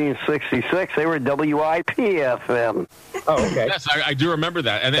 1966, they were WIP-FM. Oh, okay. Yes, I do remember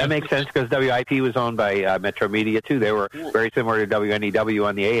that. And that makes sense because WIP was owned by Metro Media, too. They were very similar to WNEW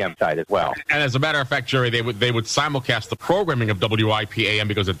on the AM side as well. And as a matter of fact, Jerry, they would simulcast the programming of WIP-AM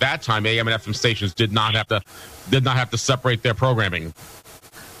because at that time, AM and FM stations did not have to separate their programming.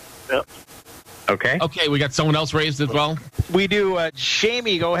 Yep. Okay, we got someone else raised as well? We do.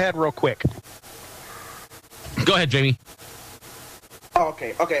 Jamie, go ahead real quick. Go ahead, Jamie. Oh,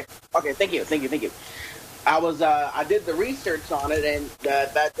 okay. Thank you. I did the research on it, and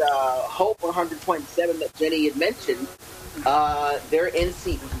that Hope 100.7 that Jenny had mentioned, they're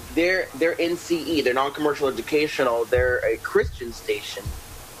NCE, they're non-commercial educational, they're a Christian station.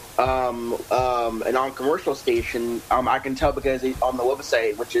 A non-commercial station, I can tell because on the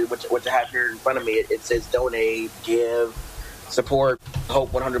website, which I have here in front of me, it says donate, give, support,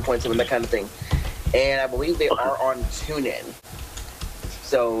 Hope 100.7, that kind of thing. And I believe they are on TuneIn.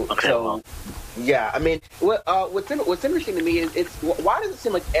 So yeah. I mean, what's interesting to me is why does it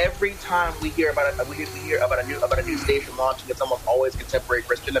seem like every time we hear about a new station launching, it's almost always contemporary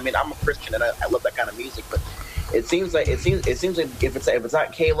Christian? I mean, I'm a Christian and I love that kind of music, but it seems like if it's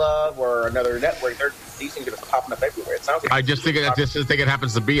not K-Love or another network, these things are just popping up everywhere. It sounds like I just think it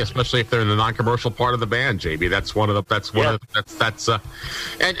happens to be, especially if they're in the non-commercial part of the band, JB.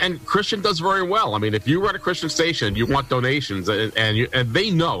 And Christian does very well. I mean, if you run a Christian station, you want donations, and they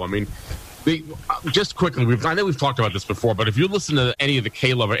know. I mean, just quickly, I know we've talked about this before, but if you listen to any of the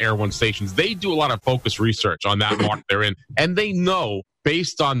K-Love or Air One stations, they do a lot of focus research on that market they're in, and they know.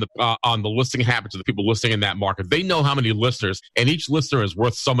 Based on the listening habits of the people listening in that market, they know how many listeners, and each listener is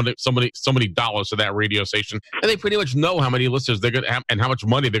worth so many dollars to that radio station, and they pretty much know how many listeners they're going to have and how much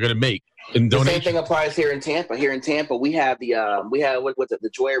money they're going to make in donations. The same thing applies here in Tampa. Here in Tampa, we have the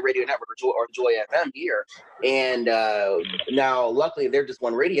Joy Radio Network or Joy FM here, and now luckily they're just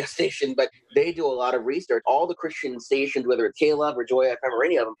one radio station, but they do a lot of research. All the Christian stations, whether it's K-Love or Joy FM or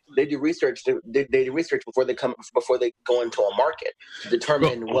any of them, they do research. They do research before they go into a market.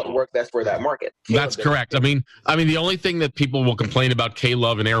 Determine what works best for that market. That's correct. I mean, the only thing that people will complain about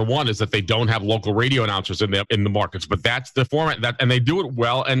K-Love and Air One is that they don't have local radio announcers in the markets. But that's the format and they do it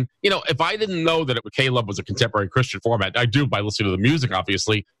well. And if I didn't know that K-Love was a contemporary Christian format, I do by listening to the music.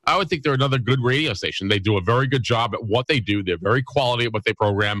 Obviously, I would think they're another good radio station. They do a very good job at what they do. They're very quality at what they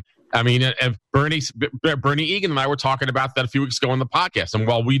program. I mean, and Bernie Egan and I were talking about that a few weeks ago on the podcast. And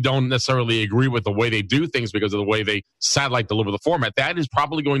while we don't necessarily agree with the way they do things because of the way they satellite deliver the format, that is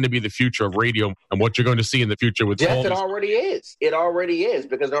probably going to be the future of radio and what you're going to see in the future with Jeff, it already is. It already is,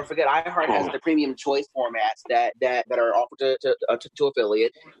 because don't forget, iHeart has the premium choice formats that are offered to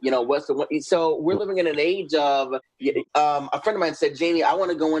affiliate. So we're living in an age of a friend of mine said, Jamie, I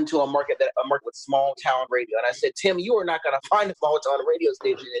want to go into a market with small town radio. And I said, Tim, you are not going to find a small town radio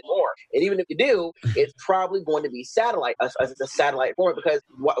station anymore. And even if you do, it's probably going to be satellite, a satellite format. Because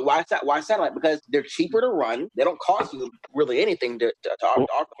why satellite? Because they're cheaper to run. They don't cost you really anything to offer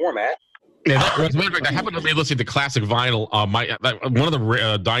the format. Yeah, as a matter of fact, I happen to be listening to classic vinyl. One of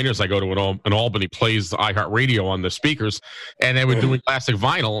the diners I go to in Albany plays iHeartRadio on the speakers, and they were doing classic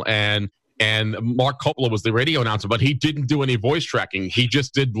vinyl, and Mark Coppola was the radio announcer, but he didn't do any voice tracking. He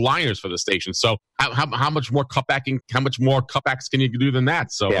just did liners for the station. So how much more cutbacks can you do than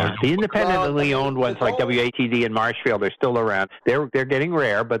that? So yeah, the independently owned ones like WATD and Marshfield, they're still around. They're getting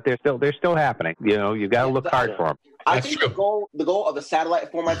rare, but they're still happening. You know, you got to look hard for them. I think the goal of the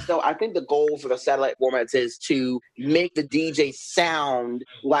satellite formats, though, I think the goal for the satellite formats is to make the DJ sound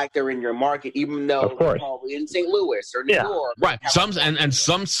like they're in your market, even though they're probably in St. Louis or New York. Right. Some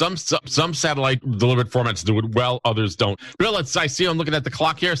satellite delivered formats do it well, others don't. Bill, I see I'm looking at the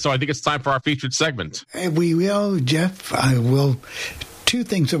clock here, so I think it's time for our featured segment. We will, Jeff. I will. Two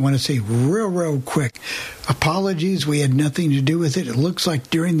things I want to say real quick. Apologies, we had nothing to do with it. It looks like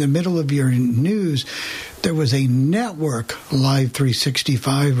during the middle of your news, there was a network Live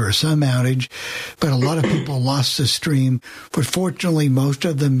 365 or some outage, but a lot of people lost the stream. But fortunately, most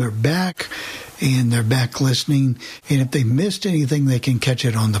of them are back, and they're back listening. And if they missed anything, they can catch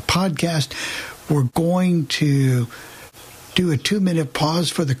it on the podcast. We're going to do a 2-minute pause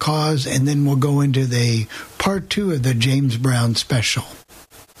for the cause, and then we'll go into the part 2 of the James Brown special.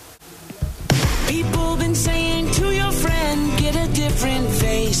 People been saying to your friend, get a different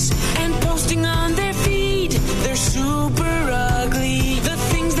face, and posting on their feed, they're super ugly. The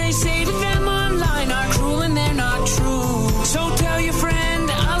things they say to them online are cruel and they're not true. So tell your friend,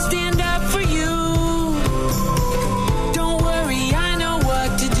 I'll stand up for you. Don't worry, I know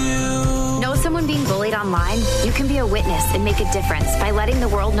what to do. Know someone being bullied online? You can be a witness and make a difference by letting the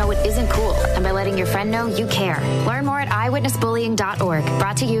world know it isn't cool and by letting your friend know you care. Learn more at eyewitnessbullying.org.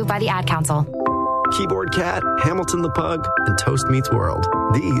 Brought to you by the Ad Council. Keyboard Cat, Hamilton the Pug, and Toast Meets World.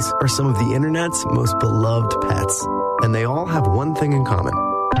 These are some of the internet's most beloved pets, and they all have one thing in common.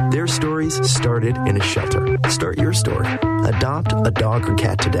 Their stories started in a shelter. Start your story. Adopt a dog or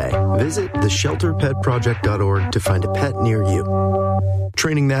cat today. Visit theshelterpetproject.org to find a pet near you.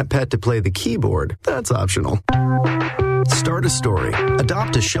 Training that pet to play the keyboard, that's optional. Start a story.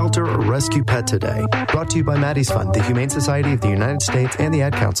 Adopt a shelter or rescue pet today. Brought to you by Maddie's Fund, the Humane Society of the United States, and the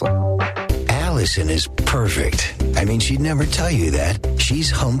Ad Council. Allison is perfect. I mean, she'd never tell you that.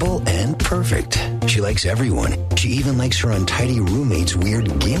 She's humble and perfect. She likes everyone. She even likes her untidy roommate's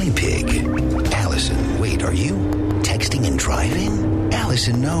weird guinea pig. Allison, wait, are you texting and driving?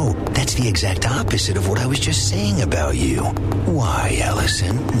 Allison, no. That's the exact opposite of what I was just saying about you. Why,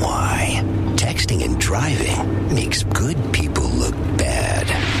 Allison? Why? Texting and driving makes good people look bad.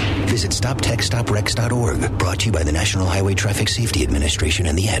 Visit StopTextStopWrecks.org. Brought to you by the National Highway Traffic Safety Administration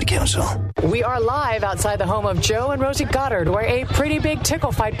and the Ad Council. We are live outside the home of Joe and Rosie Goddard, where a pretty big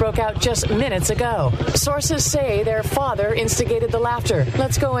tickle fight broke out just minutes ago. Sources say their father instigated the laughter.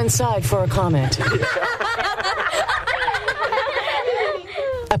 Let's go inside for a comment.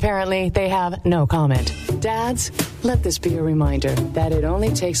 Apparently, they have no comment. Dads, let this be a reminder that it only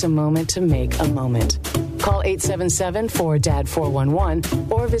takes a moment to make a moment. Call 877-4DAD-411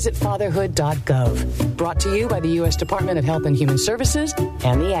 or visit fatherhood.gov. Brought to you by the U.S. Department of Health and Human Services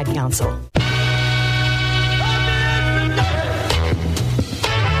and the Ad Council.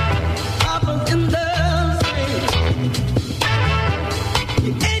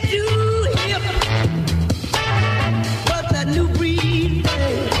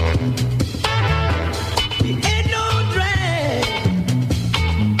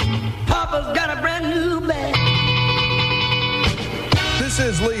 This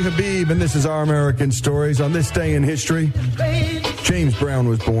is Lee Habib, and this is Our American Stories. On this day in history, James Brown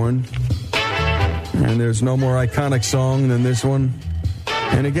was born. And there's no more iconic song than this one.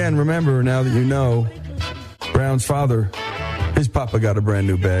 And again, remember, now that you know, Brown's father, his papa got a brand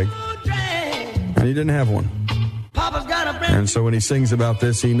new bag. And he didn't have one. And so when he sings about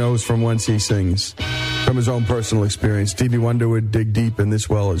this, he knows from whence he sings. From his own personal experience. Stevie Wonder would dig deep in this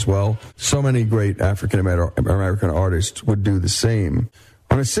well as well. So many great African-American artists would do the same.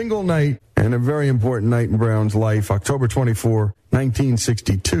 On a single night, and a very important night in Brown's life, October 24,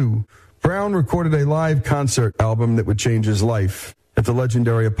 1962, Brown recorded a live concert album that would change his life at the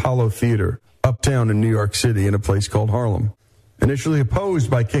legendary Apollo Theater, uptown in New York City in a place called Harlem. Initially opposed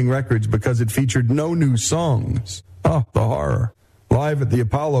by King Records because it featured no new songs. Oh, the horror. Live at the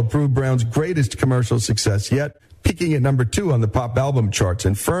Apollo proved Brown's greatest commercial success yet, peaking at number 2 on the pop album charts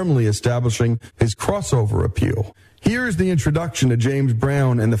and firmly establishing his crossover appeal. Here's the introduction to James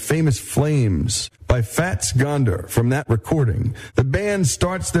Brown and the Famous Flames by Fats Gonder from that recording. The band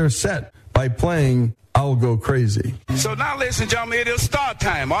starts their set by playing I'll Go Crazy. So now, ladies and gentlemen, it is start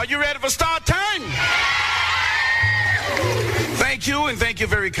time. Are you ready for start time? Thank Thank you, and thank you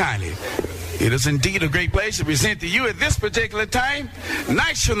very kindly. It is indeed a great pleasure to present to you at this particular time,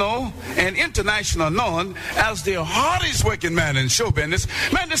 national and international known as the hardest working man in show business.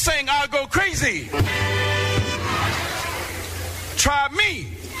 Man, this saying, I'll go crazy. Try me.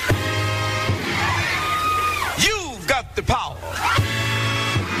 You've got the power.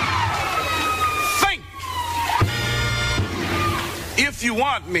 Think. If you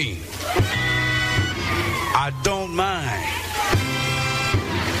want me, I don't mind.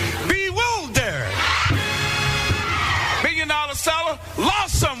 $1 million seller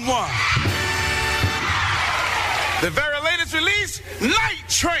lost someone. The very latest release, Night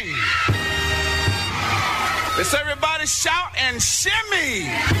Train. Let's everybody shout and shimmy.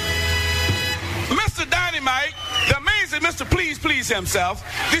 Mr. Dynamite, the amazing Mr. Please Please himself,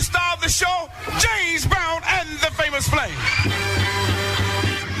 the star of the show, James Brown and the Famous Flame.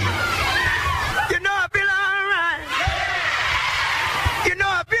 You know I feel all right. You know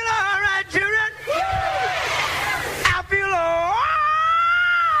I feel all right, children. I feel all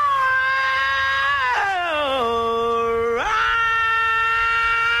right.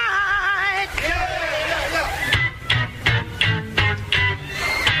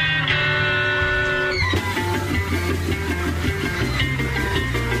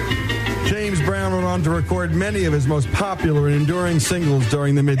 James Brown went on to record many of his most popular and enduring singles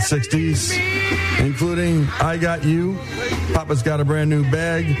during the mid-'60s, including I Got You, Papa's Got a Brand New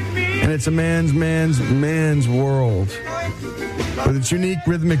Bag, and It's a Man's World. With its unique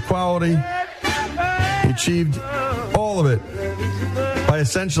rhythmic quality, he achieved all of it by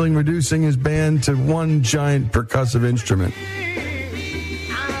essentially reducing his band to one giant percussive instrument.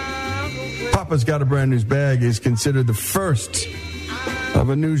 Papa's Got a Brand New Bag is considered the first of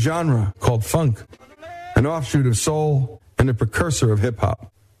a new genre called funk, an offshoot of soul and a precursor of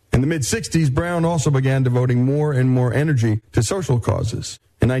hip-hop. In the mid-'60s, Brown also began devoting more and more energy to social causes.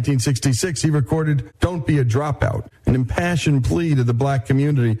 In 1966, he recorded Don't Be a Dropout, an impassioned plea to the black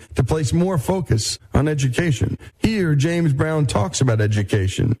community to place more focus on education. Here, James Brown talks about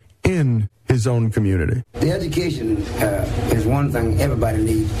education in his own community. The education is one thing everybody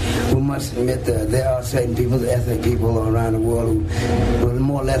needs. We must admit that there are certain people, the ethnic people around the world who were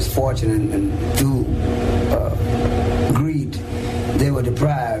more or less fortunate and through greed, they were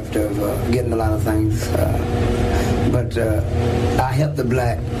deprived of getting a lot of things. But I helped the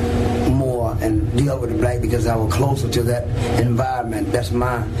black more and deal with the black because I was closer to that environment. That's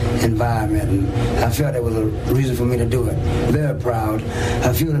my environment, and I felt there was a reason for me to do it. Very proud.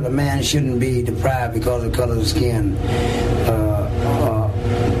 I feel that a man shouldn't be deprived because of the color of his skin.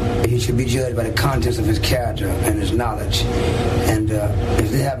 He should be judged by the contents of his character and his knowledge. And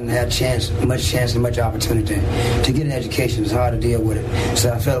if they haven't had much chance and much opportunity to get an education, it's hard to deal with it.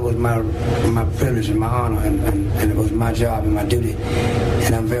 So I felt it was my privilege and my honor, and it was my job and my duty.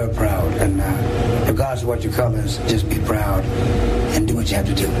 And I'm very proud. And regardless of what your color is, just be proud and do what you have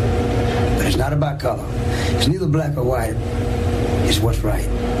to do. But it's not about color. It's neither black or white. It's what's right.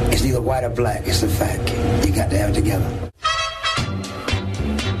 It's neither white or black. It's the fact. You got to have it together.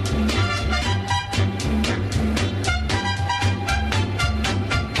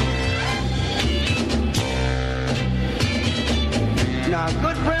 Now, a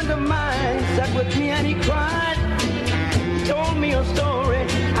good friend of mine sat with me and he cried. He told me a story,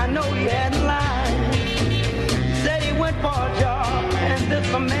 I know he hadn't lied. He said he went for a job, and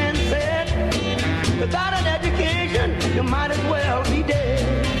this a man said, without an education, you might as well be dead.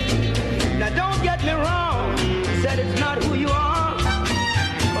 Now, don't get me wrong, he said it's not who you are,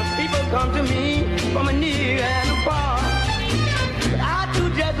 but people come to me from a near and a far. But I do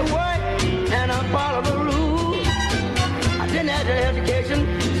just the work, and I follow the rules. I didn't have an education,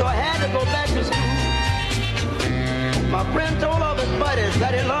 so I had to go back to school. My friend told all his buddies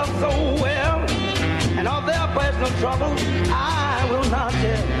that he loved so well, and all their personal troubles I will not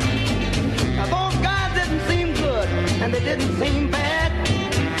tell. Now those guys didn't seem good, and they didn't seem bad.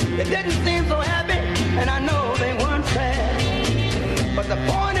 They didn't seem so happy, and I know they weren't sad. But the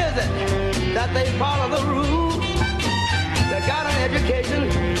point is that they follow the rules. They got an education,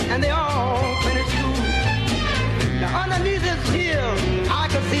 and they all finished school. Now underneath his heel, I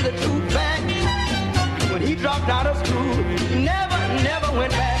could see the truth back. When he dropped out of school, he never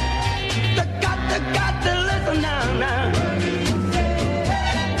went back. They got to listen now.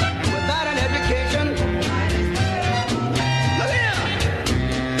 Without an education, look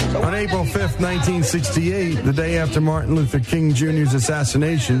here. On April 5th, 1968, the day after Martin Luther King Jr.'s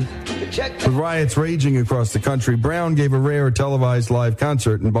assassination, with riots raging across the country, Brown gave a rare televised live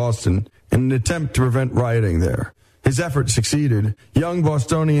concert in Boston in an attempt to prevent rioting there. His effort succeeded. Young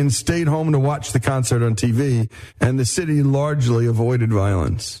Bostonians stayed home to watch the concert on TV, and the city largely avoided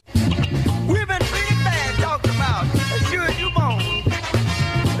violence. We've been pretty bad talked about, as sure as you born.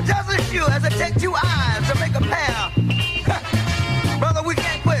 Just as sure as it takes 2 eyes to make a pair. Brother, we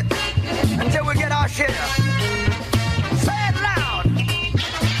can't quit until we get our share. Say it loud.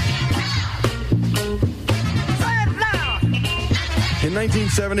 Say it loud. In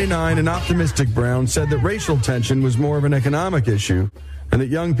 1979, an optimistic Brown said that racial tension was more of an economic issue and that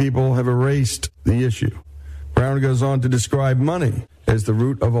young people have erased the issue. Brown goes on to describe money as the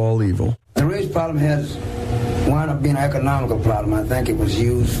root of all evil. The race problem has wound up being an economical problem. I think it was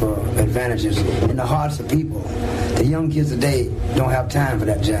used for advantages in the hearts of people. The young kids today don't have time for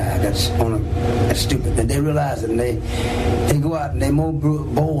that jive. That's stupid. And they realize it, and they go out and they're more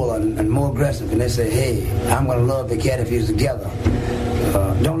bold and more aggressive, and they say, hey, I'm going to love the cat if he's together.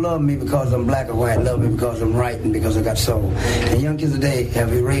 Don't love me because I'm black or white. Love me because I'm right and because I got soul. And young kids today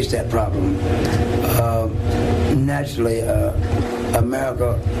have erased that problem. Naturally,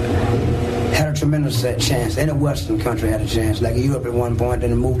 America had a tremendous chance. Any Western country had a chance, like Europe at one point,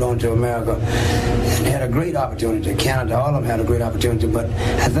 then it moved on to America and had a great opportunity. Canada, all of them had a great opportunity, but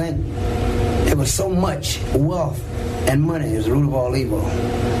I think it was so much wealth and money is the root of all evil.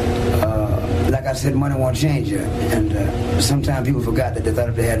 Like I said, money won't change you. And sometimes people forgot that they thought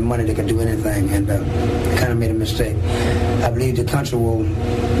if they had money, they could do anything, and kind of made a mistake. I believe the country will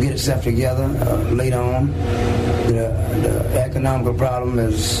get itself together later on. The economical problem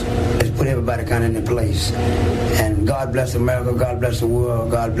is put everybody kind of in their place. And God bless America, God bless the world,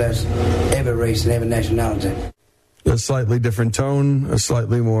 God bless every race and every nationality. A slightly different tone, a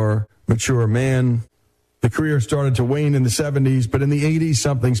slightly more mature man. The career started to wane in the 70s, but in the 80s,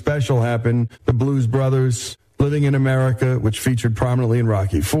 something special happened. The Blues Brothers, Living in America, which featured prominently in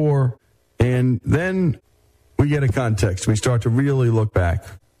Rocky IV. And then we get a context. We start to really look back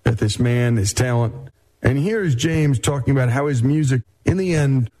at this man, his talent. And here's James talking about how his music, in the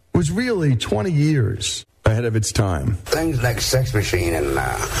end, was really 20 years ahead of its time. Things like Sex Machine and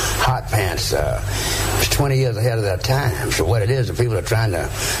Hot Pants was 20 years ahead of their time. So what it is, the people are trying to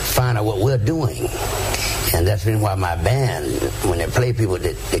find out what we're doing. And that's been why my band, when they play people,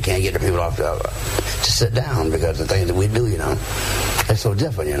 they can't get the people off to sit down because the things that we do, they're so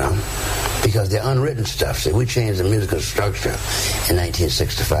different, because they're unwritten stuff. See, we changed the musical structure in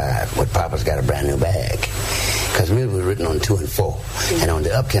 1965 when Papa's Got a Brand New Bag. Because music was written on 2 and 4 and on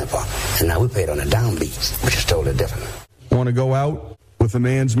the up-tempo. And now we play it on the downbeat, which is totally different. Want to go out with a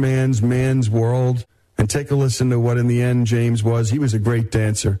man's world and take a listen to what in the end James was. He was a great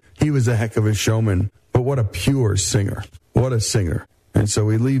dancer. He was a heck of a showman. But what a pure singer. What a singer. And so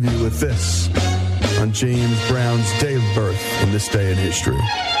we leave you with this on James Brown's day of birth in this day in history.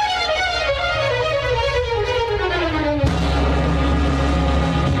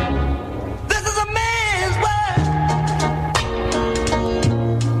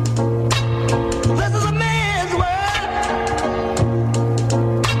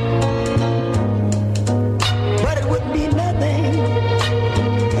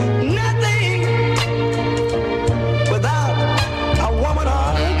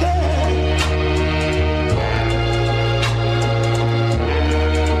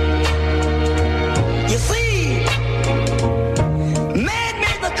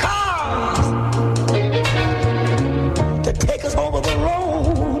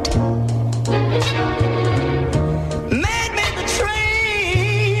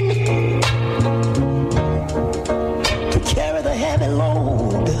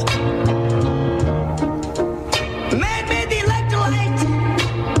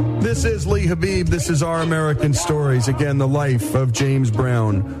 This is Our American Stories. Again, the life of James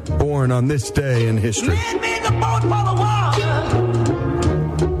Brown, born on this day in history. Man made the boat for the water,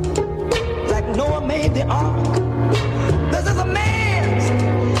 like Noah made the ark. This is a man's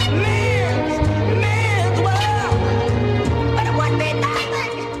world, but it wouldn't be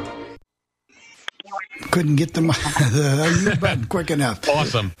nothing. Couldn't get the mute button quick enough.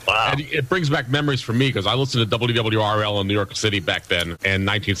 Awesome. Wow. And it brings back memories for me because I listened to WWRL in New York City back then in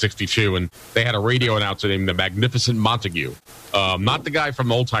 1962, and they had a radio announcer named the Magnificent Montague. Not the guy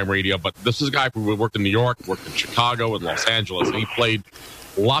from old time radio, but this is a guy who worked in New York, worked in Chicago and Los Angeles, and he played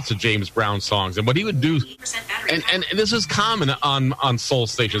lots of James Brown songs. And what he would do, and this is common on soul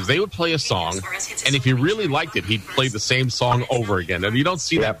stations, they would play a song, and if you really liked it, he'd play the same song over again. And you don't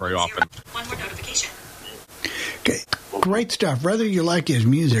see that very often. One more notification. Okay. Great stuff, whether you like his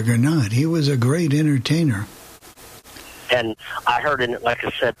music or not. He was a great entertainer. And I heard, like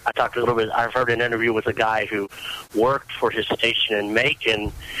I said, I talked a little bit, I've heard an interview with a guy who worked for his station in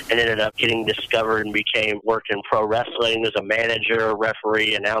Macon and ended up getting discovered and worked in pro wrestling as a manager,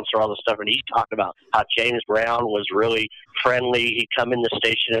 referee, announcer, all this stuff. And he talked about how James Brown was really friendly. He'd come in the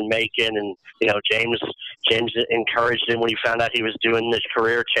station in Macon, and, James encouraged him when he found out he was doing this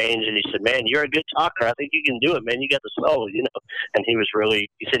career change. And he said, man, you're a good talker. I think you can do it, man. You got the soul, And he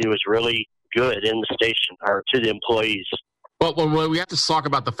said he was really good in the station, or to the employees. Well, we have to talk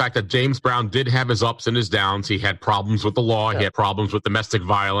about the fact that James Brown did have his ups and his downs. He had problems with the law. He had problems with domestic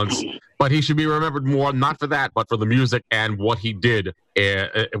violence. But he should be remembered more, not for that, but for the music and what he did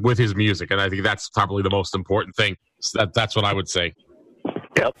with his music. And I think that's probably the most important thing. So that's what I would say.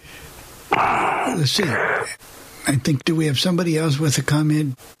 Yep. Let's see. I think, do we have somebody else with a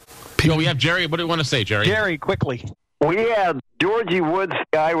comment? No, we have Jerry. What do you want to say, Jerry? Jerry, quickly. We had Georgie Woods,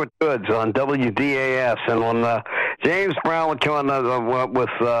 Guy with Goods, on WDAS, and when James Brown would come on with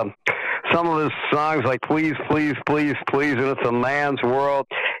some of his songs like Please, Please, Please, Please, and It's a Man's World,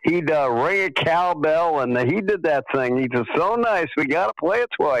 he'd ring a cowbell, and he did that thing. He was so nice. We got to play it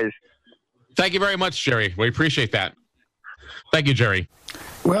twice. Thank you very much, Jerry. We appreciate that. Thank you, Jerry.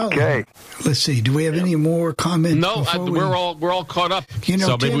 Well, okay. Let's see. Do we have any more comments? No, we're all caught up.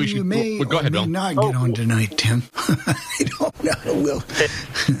 So maybe Tim, we should go ahead, Bill. Not get on tonight, Tim. I don't know. Will.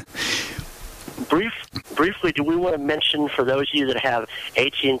 Briefly, do we want to mention, for those of you that have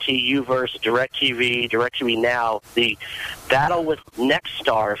AT&T, UVerse, DirecTV Now, the battle with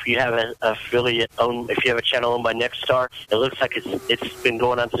Nexstar? If you have an affiliate if you have a channel owned by Nexstar, it looks like it's been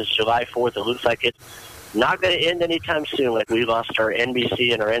going on since July 4th. It looks like it's not going to end anytime soon. Like, we lost our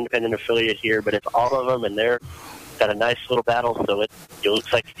NBC and our independent affiliate here, but it's all of them, and they're got a nice little battle. So it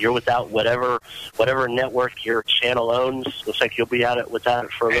looks like you're without whatever network your channel owns. Looks like you'll be without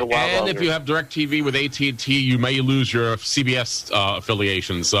it for a little while and longer. If you have DirecTV with AT&T, you may lose your CBS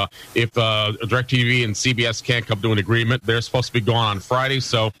affiliations. If DirecTV and CBS can't come to an agreement, they're supposed to be gone on Friday.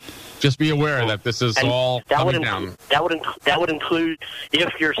 So just be aware that this is all coming down. That would include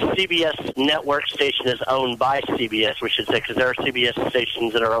if your CBS network station is owned by CBS, we should say, because there are CBS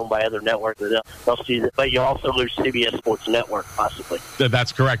stations that are owned by other networks. They'll see that, but you also lose CBS Sports Network, possibly.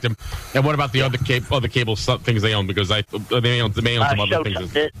 That's correct. And what about the other cable things they own? Because they own some other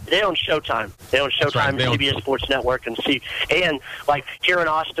things. They own Showtime. They own Showtime, right. CBS Sports Network, and like here in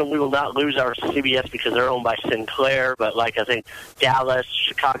Austin, we will not lose our CBS because they're owned by Sinclair. But like I think Dallas,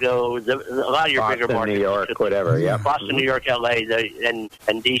 Chicago, a lot of your Boston, bigger markets, New York, whatever, yeah. Boston, New York, LA, and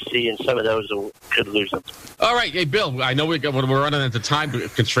DC, and some of those could lose them. All right, hey Bill, I know we're running into time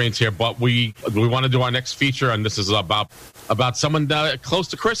constraints here, but we want to do our next feature, and this is about someone close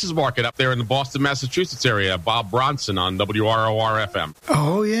to Chris's market up there in the Boston, Massachusetts area, Bob Bronson on WROR FM.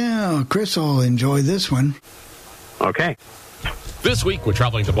 Oh yeah, Chris will enjoy this one. Okay. This week, we're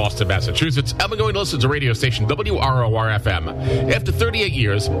traveling to Boston, Massachusetts, and we're going to listen to radio station WROR-FM. After 38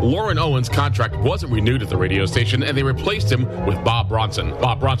 years, Lauren Owen's contract wasn't renewed at the radio station, and they replaced him with Bob Bronson.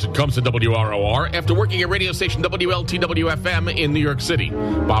 Bob Bronson comes to WROR after working at radio station WLTW-FM in New York City.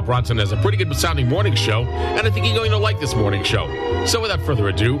 Bob Bronson has a pretty good-sounding morning show, and I think you're going to like this morning show. So without further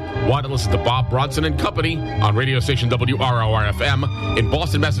ado, why don't listen to Bob Bronson and Company on radio station WROR-FM in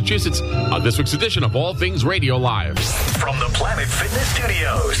Boston, Massachusetts, on this week's edition of All Things Radio Live. From the Planet Fitness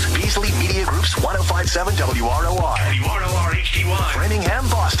Studios, Beasley Media Group's 105.7 WROR. WROR HD1. Framingham,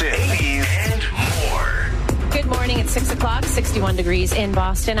 Boston. 80s and more. Good morning. It's 6 o'clock, 61 degrees in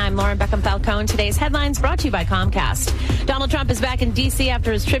Boston. I'm Lauren Beckham Falcone. Today's headlines brought to you by Comcast. Donald Trump is back in D.C.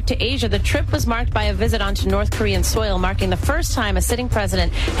 after his trip to Asia. The trip was marked by a visit onto North Korean soil, marking the first time a sitting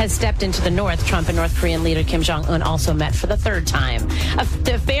president has stepped into the North. Trump and North Korean leader Kim Jong-un also met for the third time.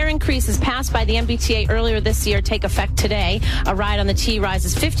 The fare increases passed by the MBTA earlier this year take effect today. A ride on the T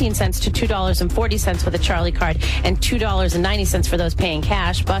rises 15 cents to $2.40 with a Charlie card and $2.90 for those paying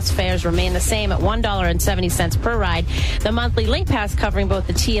cash. Bus fares remain the same at $1.70 per ride. The monthly Link Pass covering both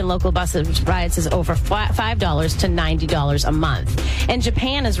the T and local bus rides is over $5 to $90 a month. And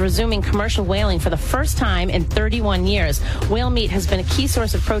Japan is resuming commercial whaling for the first time in 31 years. Whale meat has been a key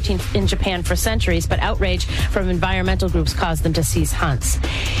source of protein in Japan for centuries, but outrage from environmental groups caused them to cease hunts.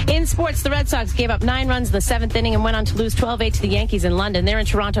 In sports, the Red Sox gave up 9 runs in the 7th inning and went on to lose 12-8 to the Yankees in London. They're in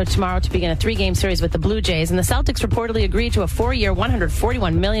Toronto tomorrow to begin a 3-game series with the Blue Jays. And the Celtics reportedly agreed to a 4-year,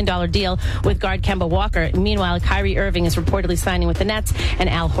 $141 million deal with guard Kemba Walker. Meanwhile, Kyrie Irving is reportedly signing with the Nets and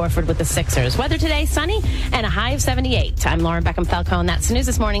Al Horford with the Sixers. Weather today, sunny and a high of 78. I'm Lauren Beckham Falcone. That's the news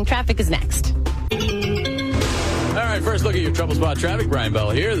this morning. Traffic is next. All right, first look at your trouble spot traffic. Brian Bell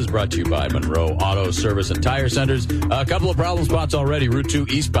here. This is brought to you by Monroe Auto Service and Tire Centers. A couple of problem spots already. Route 2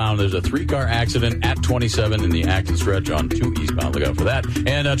 eastbound, there's a 3-car accident at 27 in the Acton stretch on 2 eastbound. Look out for that.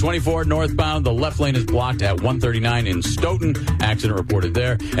 And 24 northbound, the left lane is blocked at 139 in Stoughton. Accident reported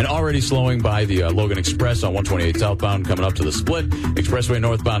there. And already slowing by the Logan Express on 128 southbound coming up to the split. Expressway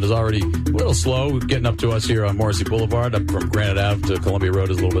northbound is already a little slow. Getting up to us here on Morrissey Boulevard. Up from Granite Ave to Columbia Road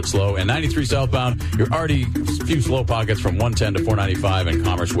is a little bit slow. And 93 southbound, you're already a few slow pockets from 110 to 495 and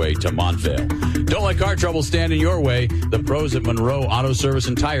Commerce Way to Montvale. Don't let car trouble stand in your way. The pros at Monroe Auto Service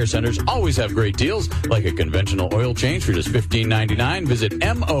and Tire Centers always have great deals, like a conventional oil change for just $15.99. Visit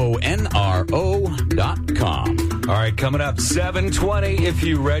monro.com. All right, coming up 7:20. If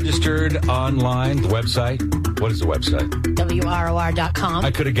you registered online, the website. What is the website? WROR.com.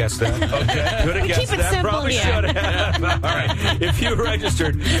 I could have guessed that. Okay, could have guessed keep it that. simple Probably here. should have. All right, if you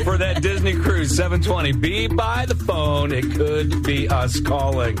registered for that Disney cruise, 7:20. Be by the phone. It could be us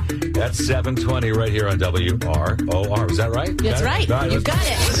calling. That's 7:20 right here on WROR. Is that right? That's right. You got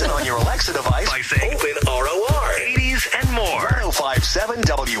it. Listen on your Alexa device by saying Open ROR. 80s and more. 1057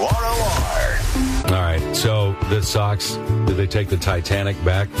 WROR. All right, so the Sox, did they take the Titanic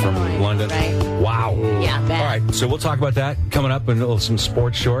back from London? Right. Wow. Yeah, bad. All right, so we'll talk about that coming up in some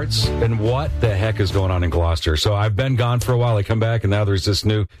sports shorts and what the heck is going on in Gloucester. So I've been gone for a while. I come back, and now there's this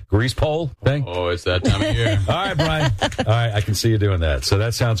new grease pole thing. Oh, it's that time of year. All right, Brian. All right, I can see you doing that. So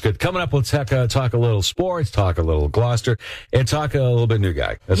that sounds good. Coming up, we'll talk a little sports, talk a little Gloucester, and talk a little bit new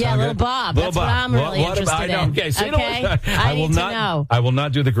guy. That sound little good? Bob. Little That's what I'm really interested in. Okay, so you know Okay? what? I need to know. I will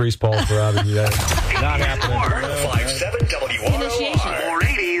not do the grease pole for Robin. Not happening. 1057 WROR. More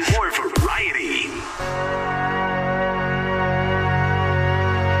 80s, more variety.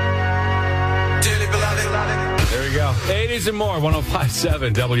 There we go. 80s and more,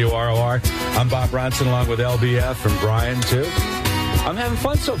 1057 WROR. I'm Bob Bronson along with LBF and Brian, too. I'm having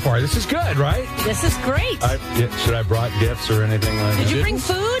fun so far. This is good, right? This is great. Should I brought gifts or anything like that? Did you bring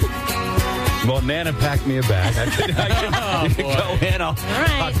food? Well, Nana packed me a bag. I can go in. I'll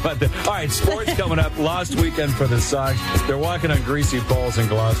talk about that. All right, sports coming up. Lost weekend for the Sox. They're walking on greasy poles in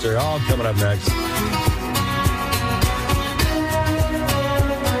Gloucester. All coming up next.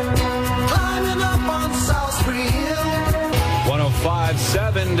 Climbing up on South Spring Hill.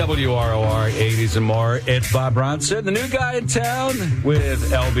 1057 WROR, 80s and more. It's Bob Bronson, the new guy in town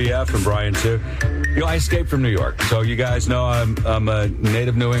with LBF and Brian, too. You know, I escaped from New York. So you guys know I'm a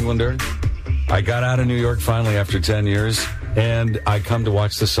native New Englander. I got out of New York finally after 10 years, and I come to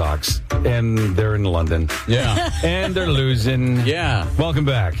watch the Sox, and they're in London. Yeah. And they're losing. Yeah. Welcome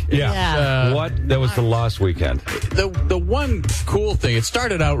back. Yeah. That was the lost weekend. The one cool thing, it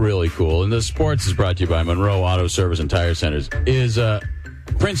started out really cool, and the sports is brought to you by Monroe Auto Service and Tire Centers, is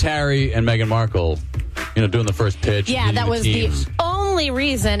Prince Harry and Meghan Markle, doing the first pitch. Yeah, that was the only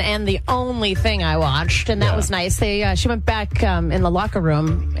reason and the only thing I watched, and that was nice. She went back in the locker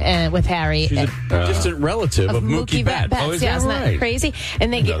room with Harry. She's a distant relative of Mookie Betts. Oh, is Isn't that that crazy?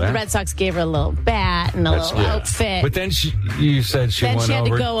 And the Red Sox gave her a little bat and a little outfit. But then you said she then went she had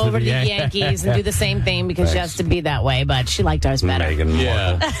over to go over to the Yankees Yankees and do the same thing because she has to be that way, but she liked ours better. Meghan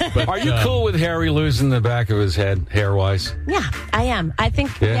Markle. But, are you cool with Harry losing the back of his head hair-wise? Yeah, I am. I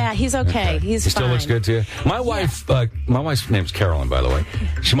think, he's okay. He's he fine. still looks good to you. My wife's name's Carolyn, by the way.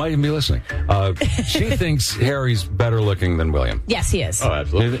 She might even be listening. She thinks Harry's better looking than William. Yes, he is. Oh,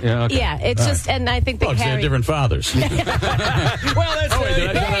 absolutely. Yeah, okay. Yeah, it's just, and I think that They have Harry... different fathers. Well, that's there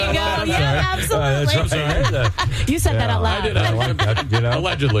you go. Yeah, absolutely. I'm sorry. You said that out loud. I did.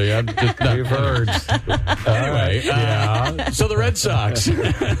 Allegedly. I'm just not. You've heard. Anyway, so the Red Sox.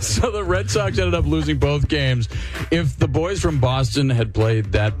 Ended up losing both games. If the boys from Boston had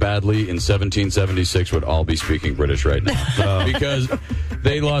played that badly in 1776, would all be speaking British right now. Because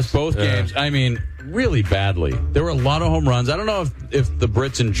they lost both games. I mean, really badly. There were a lot of home runs. I don't know if the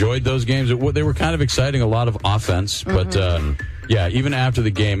Brits enjoyed those games. They were kind of exciting, a lot of offense. But, even after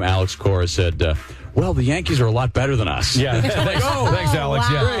the game, Alex Cora said... well, the Yankees are a lot better than us. Yeah. Thanks, Alex.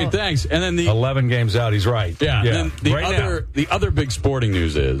 Wow. Yeah. Great, thanks. And then 11 games out, he's right. Yeah. And then the other big sporting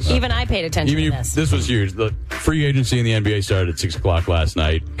news is... Even I paid attention to this. This was huge. The free agency in the NBA started at 6 o'clock last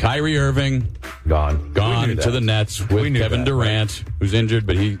night. Kyrie Irving, gone to the Nets with Kevin Durant, who's injured,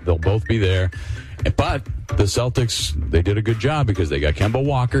 but they'll both be there. But the Celtics, they did a good job because they got Kemba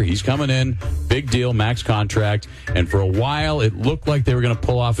Walker. He's coming in. Big deal, max contract. And for a while, it looked like they were going to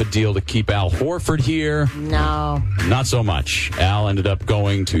pull off a deal to keep Al Horford here. No. Not so much. Al ended up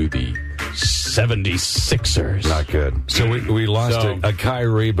going to the 76ers. Not good. So we lost a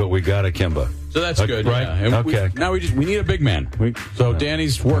Kyrie, but we got a Kemba. So that's good, right? Yeah. And Okay. Now we need a big man. So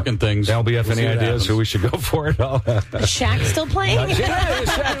Danny's working things. LBF, We'll see any what ideas happens. who we should go for it? Is Shaq still playing?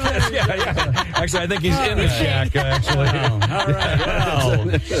 yeah. Actually, I think he's in the shack, actually. All right,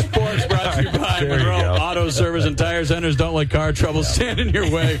 well, sports brought to you by There you Monroe go. Auto Service and Tire Centers. Don't let car trouble stand in your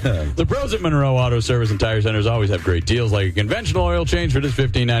way. The pros at Monroe Auto Service and Tire Centers always have great deals, like a conventional oil change for just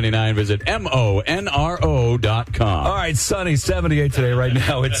 $15.99. Visit monro.com. All right, sunny, 78 today. Right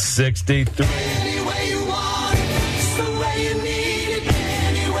now, it's 63.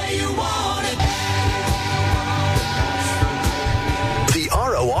 The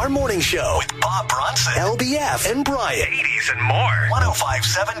ROR Morning Show with Bob Bronson, LBF, and Brian. 80s and more.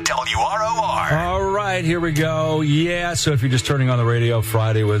 105.7 WROR. All right, here we go. Yeah, so if you're just turning on the radio,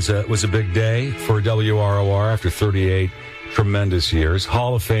 Friday was a big day for WROR after 38 tremendous years.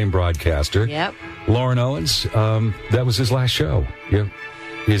 Hall of Fame broadcaster. Yep. Lauren Owens, that was his last show. Yeah.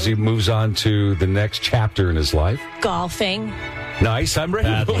 As he moves on to the next chapter in his life. Golfing. Nice. I'm ready.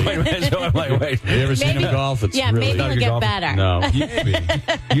 So I'm like, wait. You ever seen him golf? It's Yeah, really maybe he'll get better. No. Maybe.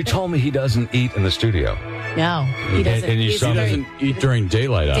 You told me he doesn't eat in the studio. No, he doesn't. And you He's saw He me. doesn't eat during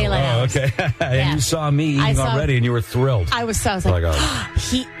daylight hours. Daylight hours. Oh, okay. And you saw me I eating saw- already, and you were thrilled. I was like, oh.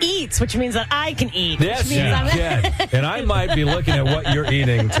 he eats, which means that I can eat. Yes, which you means can. And I might be looking at what you're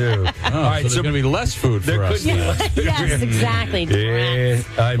eating, too. All right, so there's going to be less food for us. could be now. less food. Yes, exactly. Yeah,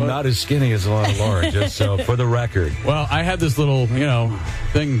 I'm not as skinny as Lauren, just so for the record. Well, I had this little,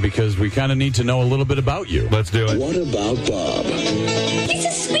 thing because we kind of need to know a little bit about you. Let's do it. What about Bob? He's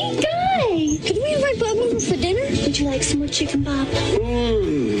a sweet guy. Could we invite Bob over for dinner? Would you like some more chicken, Bob?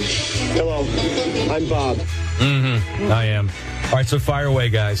 Hello, I'm Bob. Mm-hmm. I am. All right, so fire away,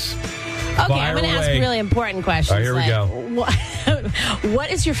 guys. Okay, Fire I'm going to ask away. really important questions. All right, here we go.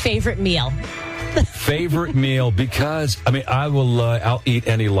 What is your favorite meal? Favorite meal, because I'll eat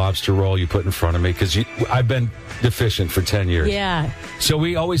any lobster roll you put in front of me because I've been deficient for 10 years. Yeah. So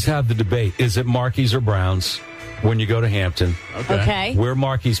we always have the debate: is it Marky's or Brown's when you go to Hampton? Okay. We're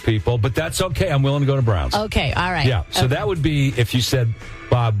Marky's people, but that's okay. I'm willing to go to Brown's. Okay, all right. Yeah. So that would be if you said,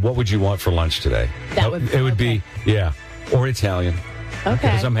 Bob, what would you want for lunch today? It would be or Italian. Okay.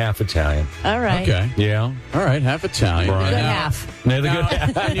 Because I'm half Italian. All right. Okay. Yeah. All right, half Italian. Right. Good Now- half. No, the good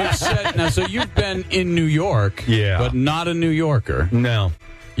half. And you said, so you've been in New York, but not a New Yorker. No.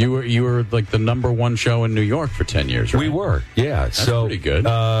 You were like the number one show in New York for 10 years, right? We were, yeah. That's pretty good.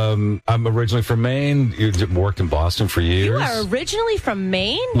 I'm originally from Maine. You worked in Boston for years. You are originally from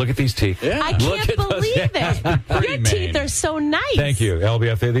Maine? Look at these teeth. Yeah. I Look can't at those- believe it. Your teeth are so nice. Thank you,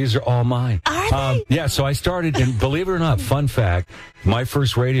 LBF. These are all mine. Are they? Yeah, so I started, and believe it or not, fun fact, my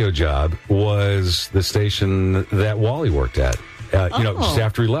first radio job was the station that Wally worked at, just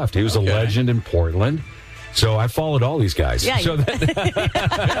after he left. He was a legend in Portland. So I followed all these guys. Yeah, So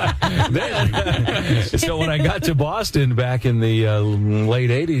so when I got to Boston back in the late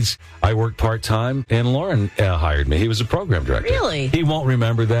 80s, I worked part-time, and Lauren hired me. He was a program director. Really? He won't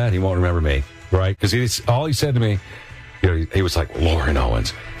remember that. He won't remember me, right? Because all he said to me, he was like, Lauren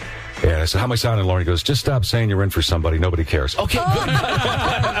Owens. And I said, how am I sounding, Lauren? He goes, just stop saying you're in for somebody. Nobody cares. Okay, good.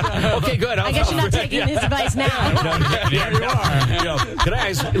 Okay, good. I guess you're not taking his advice now. Yeah, you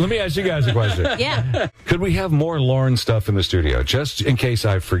are. Let me ask you guys a question. Yeah. Could we have more Lauren stuff in the studio, just in case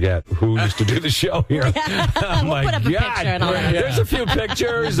I forget who used to do the show here? Oh, We'll put up a picture and all that. There's a few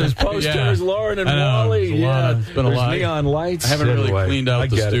pictures. There's posters. Yeah. Lauren and I know, Wally. it's been a There's lot. neon lights. I haven't really Anyway, cleaned out I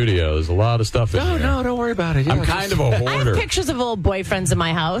the get it. studio. There's a lot of stuff in No, here. don't worry about it. Yeah, I'm kind of a I hoarder. have pictures of old boyfriends in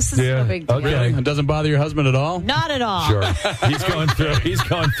my house. It's no big deal. Really? It doesn't bother your husband at all? Not at all. Sure. He's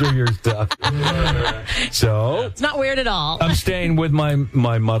going through your stuff. So It's not weird at all. I'm staying with my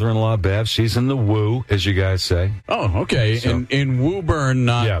mother-in-law, Bev. She's in the Woo, as you guys say. Oh, okay. So- In Woburn,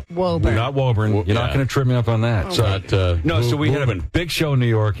 not Woburn. Not Woburn. You're not going to trip me up on that. So, so we had a big show in New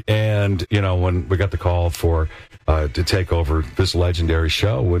York, and when we got the call for to take over this legendary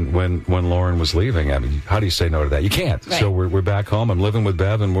show when Lauren was leaving, I mean, how do you say no to that? You can't. Right. So we're back home. I'm living with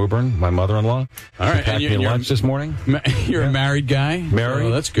Bev in Woburn, my mother-in-law. All right, She packed and me you're- lunch this morning. You're a married guy? Married.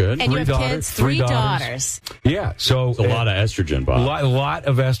 Oh, that's good. And you have daughters, kids, three daughters. Yeah. So It's a lot of estrogen, Bob. A lot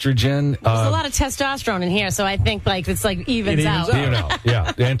of estrogen. There's a lot of testosterone in here, so I think it's evens out.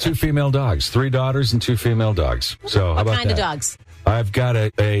 Yeah, and 2 female dogs, 3 daughters and 2 female dogs. So how What about kind that? of dogs? I've got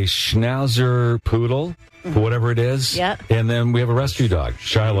a Schnauzer poodle for whatever it is. Yeah. And then we have a rescue dog,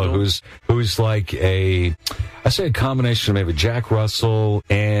 Shiloh, who's like a combination of maybe Jack Russell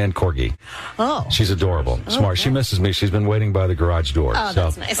and Corgi. Oh. She's adorable, smart. She misses me. She's been waiting by the garage door. Oh,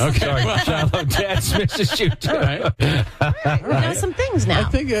 that's nice. Okay. Sorry, Shiloh, Dad misses you too. We know some things now. I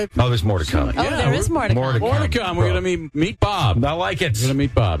think. There's more to come. Oh, there is more to come. More to come. We're going to meet Bob. I like it. We're going to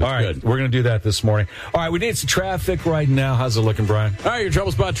meet Bob. It's all right, good. we're going to do that this morning. All right, we need some traffic right now. How's it looking, Brian? All right, your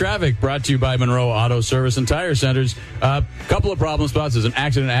trouble spot traffic brought to you by Monroe Auto Service and Tire Centers. Couple of problem spots. There's an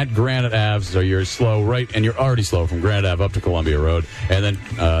accident at Granite Ave, so you're slow and you're already slow from Granite Ave up to Columbia Road, and then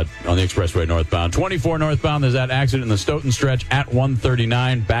on the expressway northbound. 24 northbound, there's that accident in the Stoughton stretch at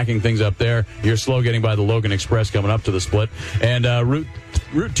 139, backing things up there. You're slow getting by the Logan Express coming up to the split. And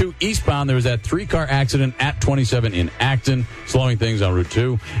Route 2 eastbound, there was that 3-car accident at 27 in Acton, slowing things on Route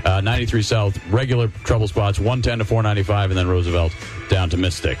 2. 93 south, regular trouble spots, 110 to 495, and then Roosevelt down to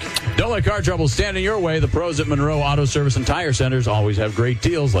Mystic. Don't let car trouble stand in your way. The pros at Monroe Auto Service and Tire Centers always have great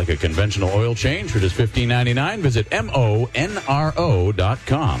deals, like a conventional oil change for just $15.99. Visit monro.com.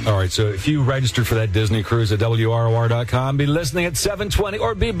 All right, so if you registered for that Disney cruise at WROR.com, be listening at 7:20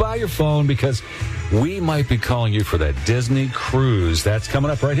 or be by your phone because we might be calling you for that Disney cruise. That's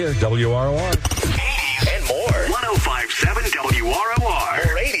coming up right here, WROR. And more. 105.7 WROR. More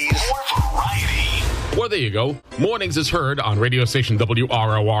 80s, more variety. Well, there you go. Mornings is heard on radio station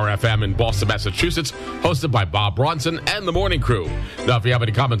WROR-FM in Boston, Massachusetts, hosted by Bob Bronson and the Morning Crew. Now, if you have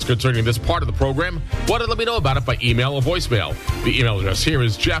any comments concerning this part of the program, why don't let me know about it by email or voicemail. The email address here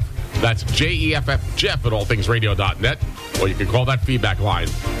is Jeff, that's Jeff, Jeff at allthingsradio.net, or you can call that feedback line.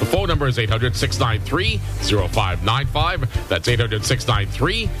 The phone number is 800-693-0595. That's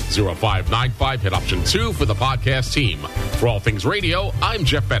 800-693-0595. Hit option 2 for the podcast team. For All Things Radio, I'm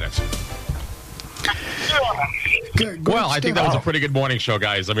Jeff Bennett. Well, I think that was a pretty good morning show,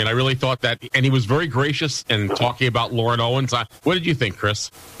 guys. I mean, I really thought that, and he was very gracious in talking about Lauren Owens. What did you think, Chris?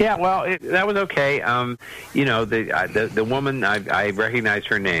 Yeah, well, that was okay. You know, the woman, I recognize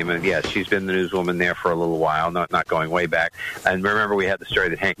her name, and yes, she's been the newswoman there for a little while, not going way back. And remember, we had the story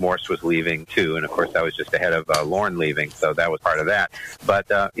that Hank Morse was leaving too, and of course, that was just ahead of Lauren leaving, so that was part of that. But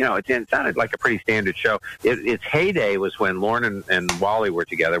you know, it sounded like a pretty standard show. Its heyday was when Lauren and Wally were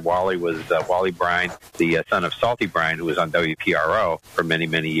together. Wally was Wally Brine, the son of Salty Brine, who was on WPRO for many,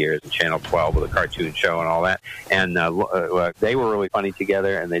 many years, and Channel 12 with a cartoon show and all that. And they were really funny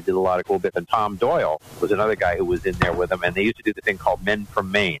together, and they did a lot of cool bits. And Tom Doyle was another guy who was in there with them, and they used to do the thing called Men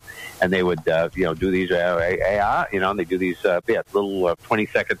from Maine. And they would, you know, do these, you know, and they do these bits, little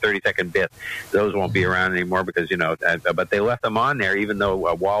 20-second, 30-second bits. Those won't be around anymore because, you know, but they left them on there even though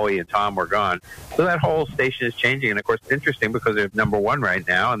Wally and Tom were gone. So that whole station is changing. And, of course, it's interesting because they're number one right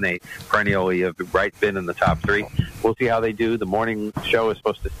now, and they perennially have been in the top 3. We'll see how they do. The morning show is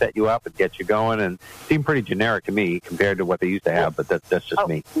supposed to set you up and get you going, and seem pretty generic to me compared to what they used to have, but that's just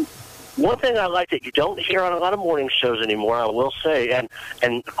me. One thing I like that you don't hear on a lot of morning shows anymore, I will say, and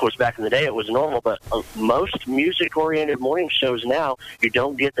of course back in the day it was normal, but most music-oriented morning shows now, you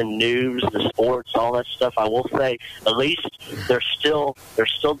don't get the news, the sports, all that stuff. I will say, at least they're still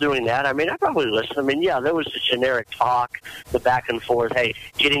doing that. I mean, I probably listen. I mean, yeah, there was the generic talk, the back and forth, hey,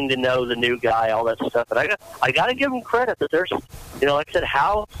 getting to know the new guy, all that stuff. But I got to give them credit that there's, you know, like I said,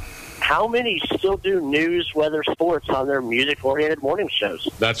 how many still do news, weather, sports on their music-oriented morning shows?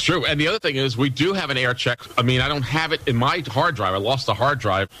 That's true. And the other thing is we do have an air check. I mean, I don't have it in my hard drive. I lost a hard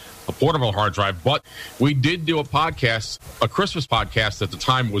drive, a portable hard drive. But we did do a podcast, a Christmas podcast at the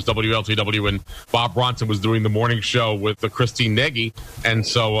time. It was WLTW, and Bob Bronson was doing the morning show with Christine Nagy. And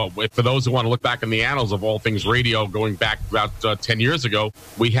so for those who want to look back in the annals of All Things Radio going back about 10 years ago,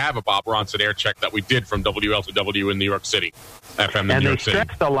 we have a Bob Bronson air check that we did from WLTW in New York City, FM in New York City. And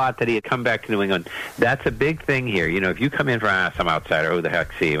they stressed a lot that he had come back to New England. That's a big thing here. You know, if you come in from some outsider, who the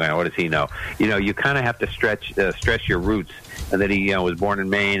heck see, man, what does he know? You know, you kind of have to stretch your roots. And that he was born in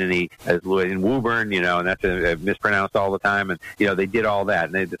Maine, and he in Woburn, you know, and that's mispronounced all the time. And you know, they did all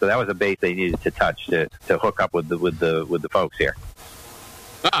that, and so that was a base they needed to touch to hook up with the folks here.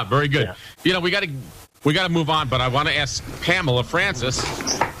 Ah, very good. Yeah. You know, we got to move on, but I want to ask Pamela Francis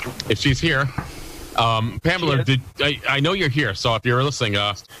if she's here. Pamela, I know you're here, so if you're listening,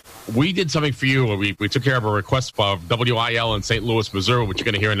 we did something for you. We took care of a request of WIL in St. Louis, Missouri, which you're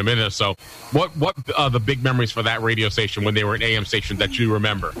going to hear in a minute or so. What are the big memories for that radio station when they were an AM station that you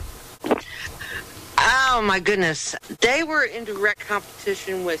remember? Oh, my goodness. They were in direct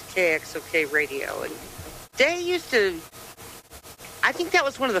competition with KXOK Radio, and they used to... I think that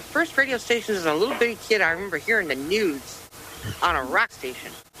was one of the first radio stations as a little bitty kid I remember hearing the news on a rock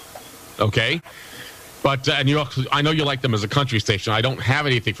station. Okay. But and I know you like them as a country station. I don't have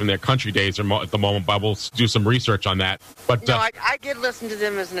anything from their country days at the moment, but we'll do some research on that. But no, I did listen to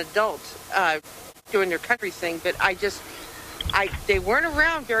them as an adult doing their country thing, but they weren't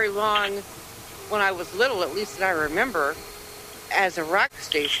around very long when I was little, at least that I remember, as a rock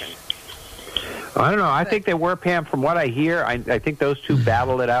station. I don't know. I think they were, Pam. From what I hear, I think those two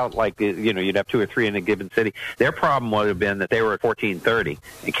battled it out. Like, you'd have 2 or 3 in a given city. Their problem would have been that they were at 1430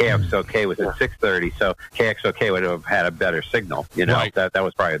 and KXOK was at 630. So KXOK would have had a better signal. Right. That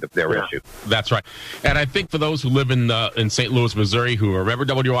was probably their issue. That's right. And I think for those who live in St. Louis, Missouri, who remember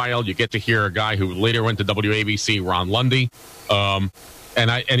WIL, you get to hear a guy who later went to WABC, Ron Lundy.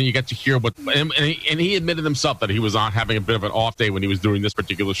 And you get to hear and he admitted himself that he was on having a bit of an off day when he was doing this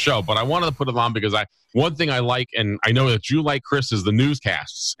particular show. But I wanted to put it on because one thing I like, and I know that you like, Chris, is the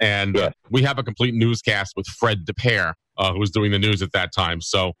newscasts. And we have a complete newscast with Fred DePere, who was doing the news at that time.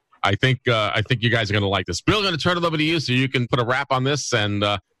 So I think you guys are going to like this. Bill, I'm going to turn it over to you so you can put a wrap on this and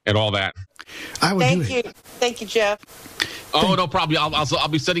all that. Thank you, Jeff. Oh, no problem. I'll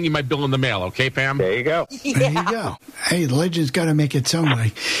be sending you my bill in the mail, okay, Pam? There you go. Yeah. There you go. Hey, the legend's got to make its own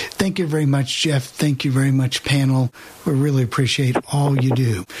way. Thank you very much, Jeff. Thank you very much, panel. We really appreciate all you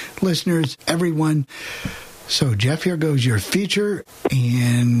do. Listeners, everyone. So, Jeff, here goes your feature,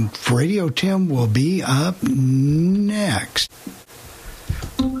 and Radio Tim will be up next.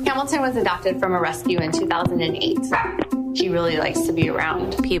 Hamilton was adopted from a rescue in 2008. He really likes to be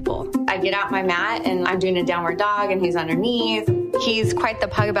around people. I get out my mat and I'm doing a downward dog and he's underneath. He's quite the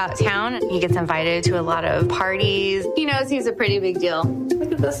pug about town. He gets invited to a lot of parties. He knows he's a pretty big deal.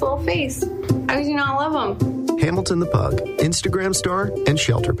 Look at this little face. How could you not love him? Hamilton the Pug, Instagram star, and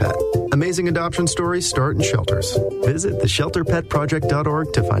shelter pet. Amazing adoption stories start in shelters. Visit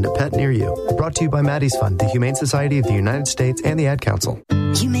theshelterpetproject.org to find a pet near you. Brought to you by Maddie's Fund, the Humane Society of the United States, and the Ad Council.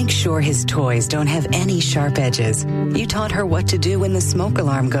 You make sure his toys don't have any sharp edges. You taught her what to do when the smoke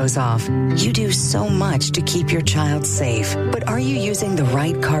alarm goes off. You do so much to keep your child safe. But are you using the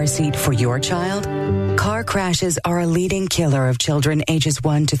right car seat for your child? Car crashes are a leading killer of children ages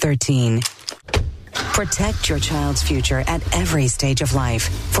 1 to 13. Protect your child's future at every stage of life.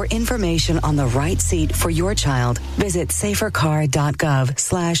 For information on the right seat for your child, visit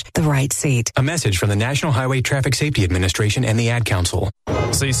safercar.gov/the right seat. A message from the National Highway Traffic Safety Administration and the Ad Council.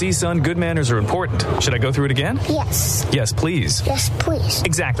 So you see, son, good manners are important. Should I go through it again? Yes. Yes, please. Yes, please.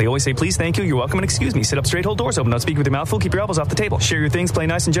 Exactly. Always say please, thank you, you're welcome, and excuse me. Sit up straight, hold doors open, don't speak with your mouth full, keep your elbows off the table. Share your things, play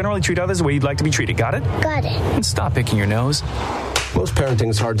nice, and generally treat others the way you'd like to be treated. Got it? Got it. And stop picking your nose. Most parenting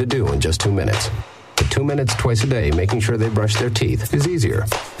is hard to do in just 2 minutes. But 2 minutes twice a day making sure they brush their teeth is easier,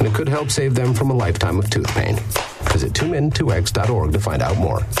 and it could help save them from a lifetime of tooth pain. Visit 2min2x.org to find out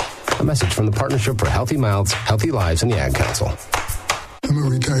more. A message from the Partnership for Healthy Mouths, Healthy Lives, and the Ad Council. I'm a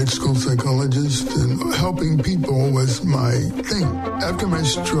retired school psychologist, and helping people was my thing. After my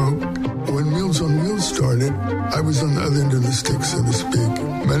stroke, when Meals on Wheels started, I was on the other end of the stick, so to speak.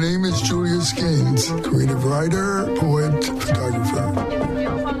 My name is Julius Gaines, creative writer, poet, photographer.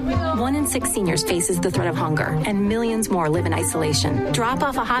 1 in 6 seniors faces the threat of hunger, and millions more live in isolation. Drop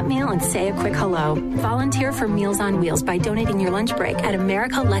off a hot meal and say a quick hello. Volunteer for Meals on Wheels by donating your lunch break at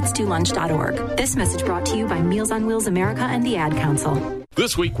americaletsdolunch.org. This message brought to you by Meals on Wheels America and the Ad Council.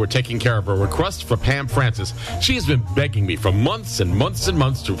 This week, we're taking care of a request for Pam Francis. She has been begging me for months and months and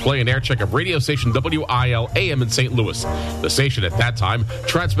months to play an air check of radio station WIL AM in St. Louis. The station at that time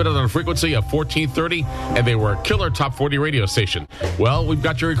transmitted on a frequency of 1430, and they were a killer top 40 radio station. Well, we've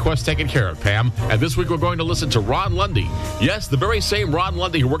got your request taken care of, Pam, and this week we're going to listen to Ron Lundy. Yes, the very same Ron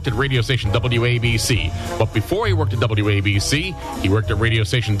Lundy who worked at radio station WABC. But before he worked at WABC, he worked at radio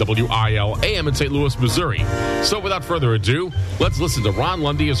station WIL AM in St. Louis, Missouri. So without further ado, let's listen to Ron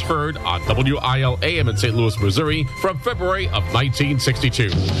Lundy is heard on WIL AM in St. Louis, Missouri from February of 1962.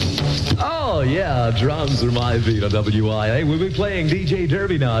 Oh, yeah, drums are my beat on WIA. We'll be playing DJ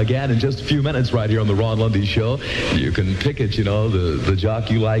Derby now again in just a few minutes right here on the Ron Lundy Show. You can pick it, the jock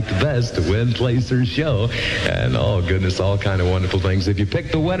you like best to win Placer's show. And, oh, goodness, all kind of wonderful things. If you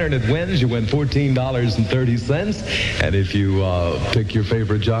pick the winner and it wins, you win $14.30. And if you pick your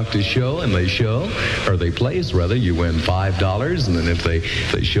favorite jock to show and they place, you win $5. And then if they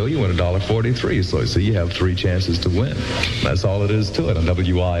show, you win $1.43. So you have 3 chances to win. That's all it is to it on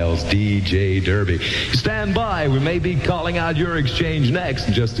WIL's DJ DJ Derby. Stand by. We may be calling out your exchange next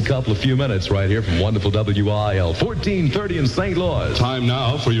in just a couple of few minutes right here from wonderful WIL 1430 in St. Louis. Time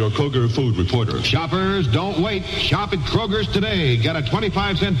now for your Kroger food reporter. Shoppers, don't wait. Shop at Kroger's today. Get a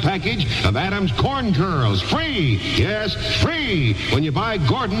 25-cent package of Adam's Corn Curls. Free. Yes, free. When you buy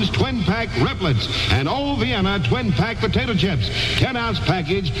Gordon's twin-pack Riplets and Old Vienna twin-pack potato chips. 10-ounce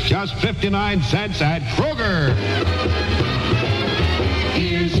package, just 59 cents at Kroger.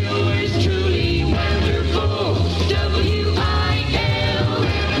 Here's yours truly wonderful, WIL,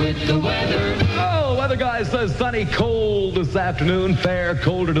 with the weather. Oh, weather guy says sunny, cold this afternoon, fair,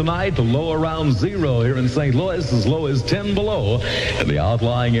 colder tonight, the low around 0 here in St. Louis, as low as 10 below in the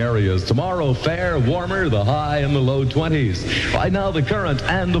outlying areas. Tomorrow, fair, warmer, the high in the low 20s. Right now, the current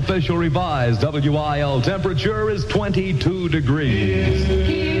and official revised WIL temperature is 22 degrees.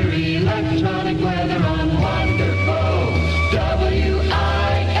 Hear electronic weather on wonderful WIL.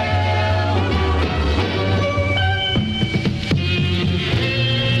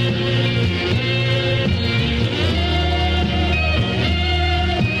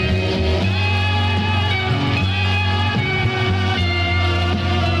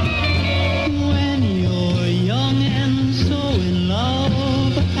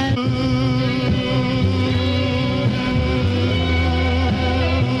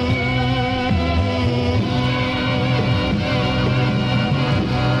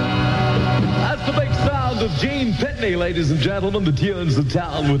 Gene Pitney, ladies and gentlemen, the tunes of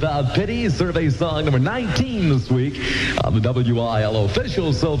Town Without Pity, survey song number 19 this week on the WIL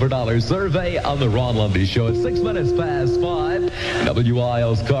official Silver Dollar survey on the Ron Lundy Show. At 6 minutes past 5,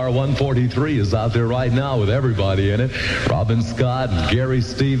 WIL's car 143 is out there right now with everybody in it. Robin Scott, Gary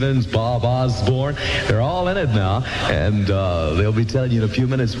Stevens, Bob Osborne, they're all in it now, and they'll be telling you in a few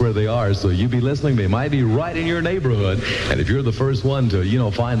minutes where they are, so you be listening. They might be right in your neighborhood, and if you're the first one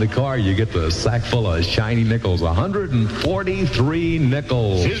to, find the car, you get the sack full of shiny nickels, 143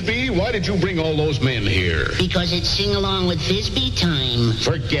 nickels. Fisby, why did you bring all those men here? Because it's sing-along with Fisby time.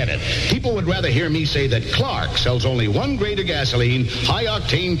 Forget it. People would rather hear me say that Clark sells only one grade of gasoline,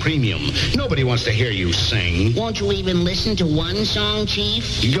 high-octane premium. Nobody wants to hear you sing. Won't you even listen to one song,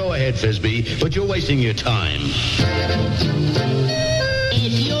 Chief? Go ahead, Fisby, but you're wasting your time.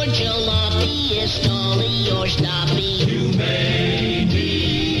 If you're jalopy, is stolly, or stoppy, you may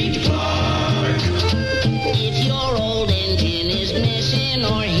need Clark. If your old engine is missing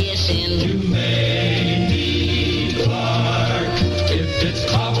or hissing, you may need Clark. If it's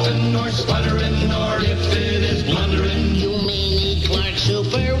coughing or sputtering, or if it is blundering, you may need Clark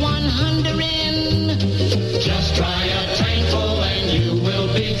Super 100. Just try a tankful and you will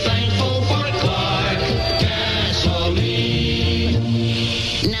be thankful for Clark gasoline.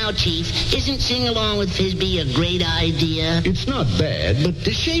 Now, Chief, isn't sing-along with Fisby a great idea? It's not bad, but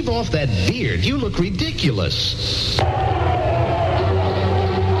to shave off that beard, you look ridiculous.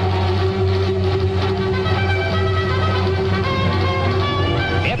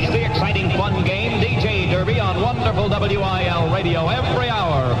 It's the exciting fun game, DJ Derby, on wonderful WIL radio every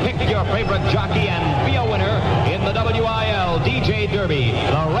hour. Pick your favorite jockey and be a winner in the WIL DJ Derby,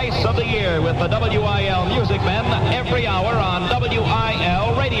 the race of the year with the WIL Music Men every hour on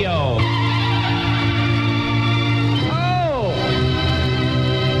WIL radio.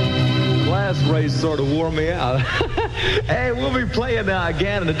 Last race sort of wore me out. Hey, we'll be playing now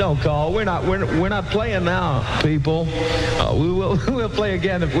again, and don't call. We're not playing now, people. We'll play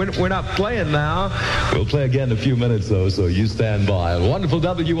again. If we're not playing now, we'll play again in a few minutes though. So you stand by. Wonderful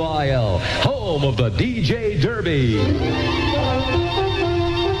WIL, home of the DJ Derby.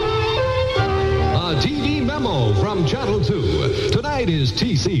 A TV memo from Channel 2. Tonight is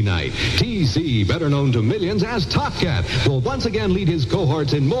TC night. TC, better known to millions as Top Cat, will once again lead his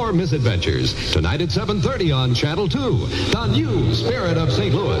cohorts in more misadventures. Tonight at 7:30 on Channel 2, the new Spirit of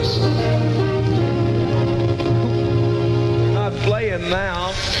St. Louis. Not playing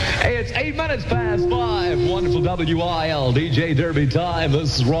now. Hey, it's 8 minutes past 5. Wonderful WIL DJ Derby time.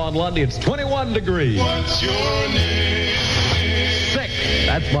 This is Ron Lundy. It's 21 degrees. What's your name? Sick.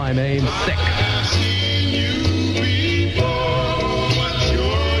 That's my name. Sick.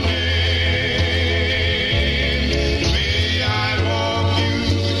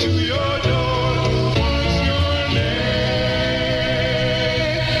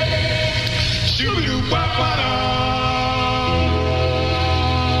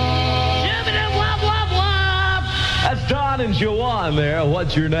 you won there.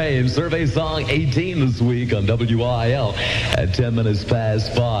 What's your name? Survey song 18 this week on WIL at 10 minutes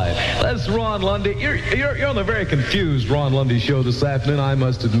past 5. That's Ron Lundy. You're on the very confused Ron Lundy show this afternoon, I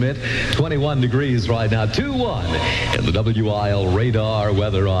must admit. 21 degrees right now. 2-1 in the WIL radar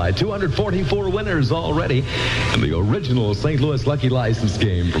weather eye. 244 winners already in the original St. Louis Lucky License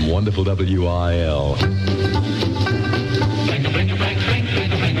game from wonderful WIL.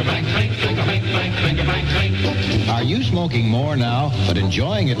 Are you smoking more now, but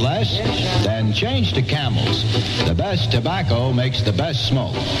enjoying it less? Then change to Camels. The best tobacco makes the best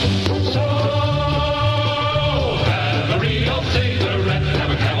smoke. So, have a real cigarette,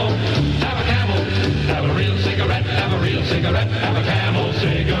 have a Camel, have a Camel, have a real cigarette, have a real cigarette, have a Camel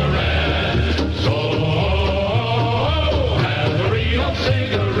cigarette. So, have a real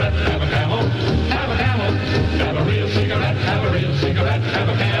cigarette, have a Camel, have a Camel, have a real cigarette, have a real cigarette, have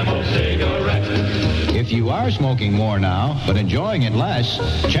a Camel cigarette. If you are smoking more now, but enjoying it less,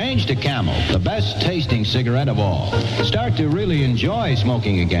 change to Camel, the best tasting cigarette of all. Start to really enjoy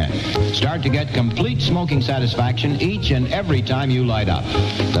smoking again. Start to get complete smoking satisfaction each and every time you light up.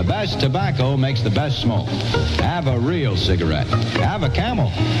 The best tobacco makes the best smoke. Have a real cigarette. Have a Camel.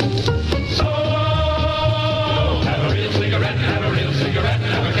 So, have a real cigarette, have a real cigarette,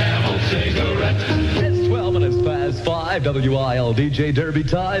 have a Camel cigarette. It's 12 minutes past 5, WIL DJ Derby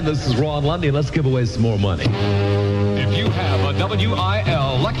time. This is Ron Lundy. Let's give away some more money. If you have a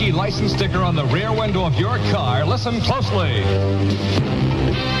WIL Lucky License sticker on the rear window of your car, listen closely.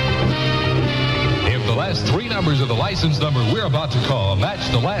 If the last three numbers of the license number we're about to call match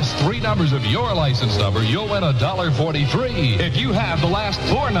the last three numbers of your license number, you'll win $1.43. If you have the last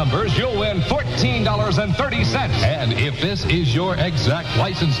four numbers, you'll win $14.30. And if this is your exact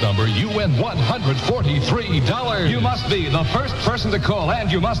license number, you win $143. You must be the first person to call,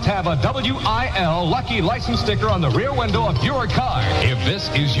 and you must have a WIL Lucky License sticker on the rear window of your car. If this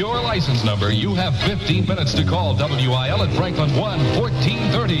is your license number, you have 15 minutes to call WIL at Franklin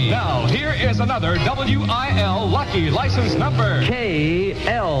 1-1430. Now, here is another WIL Lucky License number.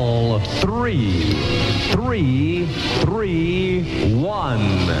 KL3331.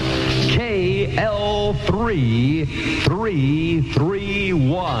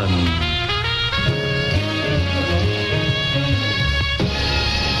 KL3331.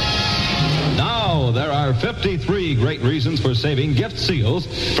 Now, there are 53 great reasons for saving gift seals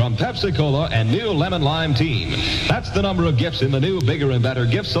from Pepsi-Cola and new Lemon Lime Team. That's the number of gifts in the new Bigger and Better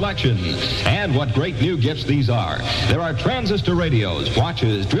gift selection. And what great new gifts these are. There are transistor radios,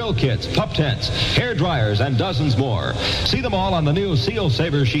 watches, drill kits, pup tents, hair dryers, and dozens more. See them all on the new Seal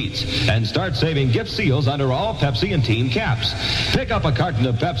Saver sheets and start saving gift seals under all Pepsi and Team caps. Pick up a carton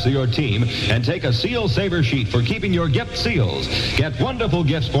of Pepsi or Team and take a Seal Saver sheet for keeping your gift seals. Get wonderful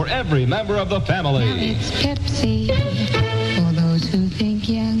gifts for every member of the family. Now it's Pepsi for those who think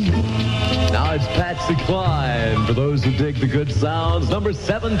young. Now it's Patsy Cline for those who dig the good sounds. Number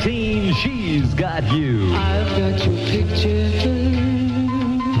 17, She's Got You. I've got your picture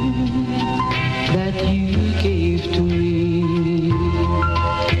that you gave to me.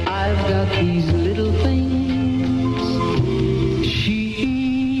 I've got these little things.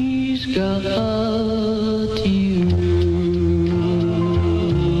 She's got you.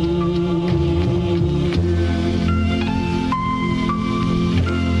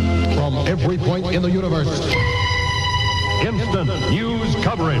 Every point in the universe. Instant news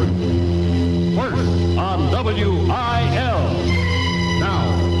coverage. First on WIL.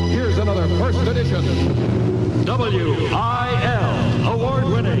 Now, here's another first edition. WIL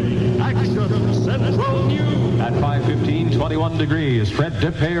award-winning Action Central News. At 5:15, 21 degrees. Fred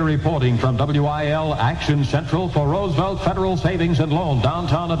Dipay reporting from WIL Action Central for Roosevelt Federal Savings and Loan,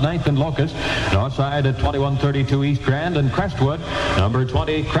 downtown at 9th and Locust, north side at 2132 East Grand and Crestwood, number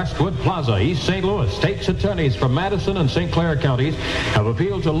 20 Crestwood Plaza, East St. Louis. State's attorneys from Madison and St. Clair counties have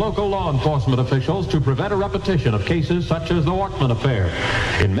appealed to local law enforcement officials to prevent a repetition of cases such as the Walkman affair.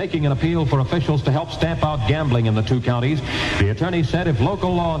 In making an appeal for officials to help stamp out gambling in the two counties, the attorney said if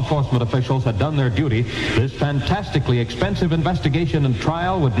local law enforcement officials had done their duty, this fantastically expensive investigation and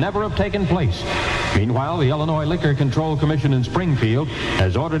trial would never have taken place. Meanwhile, the Illinois Liquor Control Commission in Springfield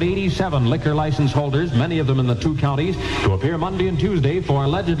has ordered 87 liquor license holders, many of them in the two counties, to appear Monday and Tuesday for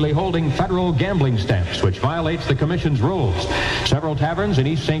allegedly holding federal gambling stamps, which violates the commission's rules. Several taverns in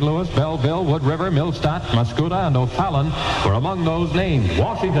East St. Louis, Belleville, Wood River, Millstadt, Muscuda, and O'Fallon were among those named.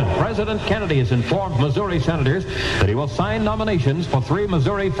 Washington, President Kennedy has informed Missouri senators that he will sign nominations for 3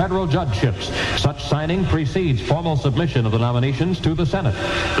 Missouri federal judgeships. Such signing precedes precedes formal submission of the nominations to the Senate.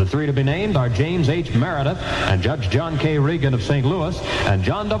 The three to be named are James H. Meredith and Judge John K. Regan of St. Louis and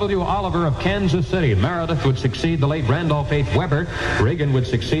John W. Oliver of Kansas City. Meredith would succeed the late Randolph H. Weber. Regan would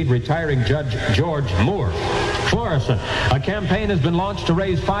succeed retiring Judge George Moore. Florissant. A campaign has been launched to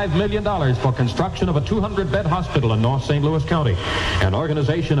raise $5 million for construction of a 200-bed hospital in North St. Louis County. An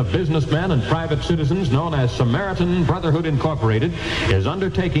organization of businessmen and private citizens known as Samaritan Brotherhood Incorporated is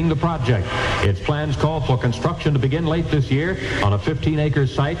undertaking the project. Its plans call for construction to begin late this year on a 15-acre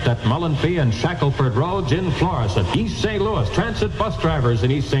site at Mullenfee and Shackelford Roads in Florissant. East St. Louis. Transit bus drivers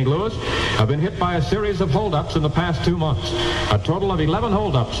in East St. Louis have been hit by a series of holdups in the past 2 months. A total of 11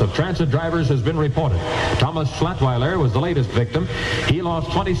 holdups of transit drivers has been reported. Thomas Schlettweiler was the latest victim. He lost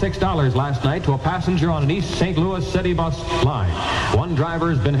 $26 last night to a passenger on an East St. Louis city bus line. One driver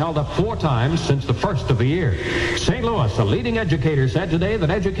has been held up 4 times since the first of the year. St. Louis, a leading educator, said today that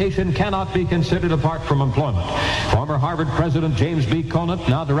education cannot be considered apart from employment. Former Harvard President James B. Conant,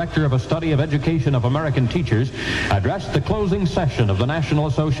 now director of a study of education of American teachers, addressed the closing session of the National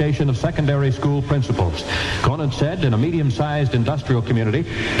Association of Secondary School Principals. Conant said in a medium-sized industrial community,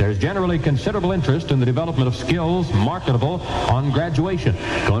 there's generally considerable interest in the development of skills marketable on graduation.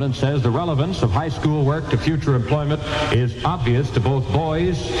 Conant says the relevance of high school work to future employment is obvious to both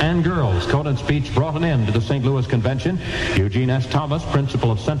boys and girls. Conant's speech brought an end to the St. Louis Convention. Eugene S. Thomas,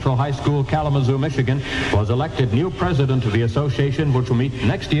 principal of Central High School, Kalamazoo, Michigan, was elected new president of the association, which will meet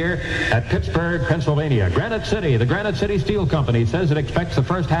next year at Pittsburgh, Pennsylvania. Granite City, the Granite City Steel Company says it expects the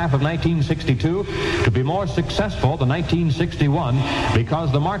first half of 1962 to be more successful than 1961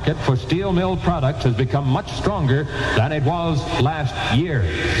 because the market for steel mill products has become much stronger than it was last year.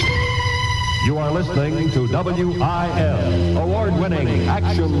 You are listening to WIL, award-winning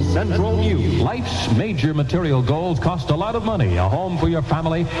Action Central News. Life's major material goals cost a lot of money. A home for your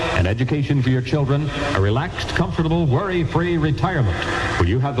family, an education for your children, a relaxed, comfortable, worry-free retirement. Will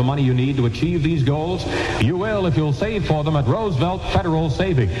you have the money you need to achieve these goals? You will if you'll save for them at Roosevelt Federal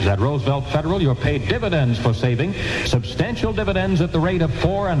Savings. At Roosevelt Federal, you're paid dividends for saving, substantial dividends at the rate of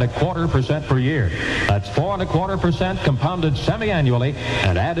 4.25% per year. That's 4.25% compounded semi-annually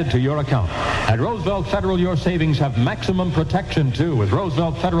and added to your account. At Roosevelt Federal, your savings have maximum protection, too, with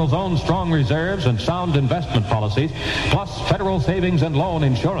Roosevelt Federal's own strong reserves and sound investment policies, plus federal savings and loan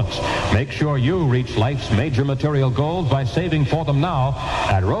insurance. Make sure you reach life's major material goals by saving for them now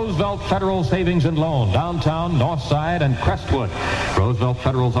at Roosevelt Federal Savings and Loan, downtown, Northside, and Crestwood. Roosevelt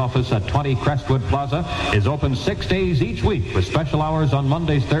Federal's office at 20 Crestwood Plaza is open 6 days each week with special hours on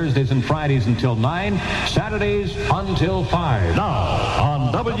Mondays, Thursdays, and Fridays until 9, Saturdays until 5. Now,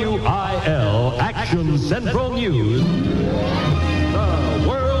 on WIL Action Central News, the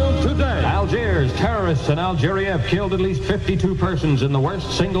world today. Algiers, terrorists in Algeria have killed at least 52 persons in the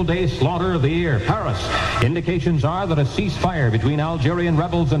worst single-day slaughter of the year. Paris, indications are that a ceasefire between Algerian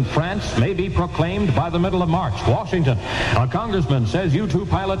rebels and France may be proclaimed by the middle of March. Washington, a congressman says U-2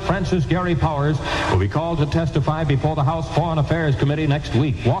 pilot Francis Gary Powers will be called to testify before the House Foreign Affairs Committee next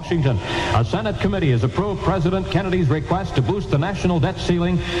week. Washington, a Senate committee has approved President Kennedy's request to boost the national debt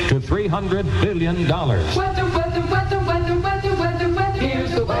ceiling to $300 billion.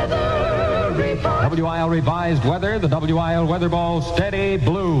 Here's the weather report. WIL revised weather. The WIL weather ball steady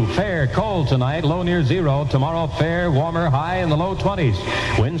blue. Fair, cold tonight, low near 0. Tomorrow, fair, warmer, high in the low 20s.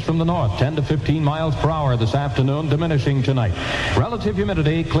 Winds from the north, 10 to 15 miles per hour this afternoon, diminishing tonight. Relative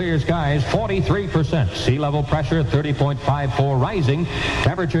humidity, clear skies, 43%. Sea level pressure, 30.54, rising.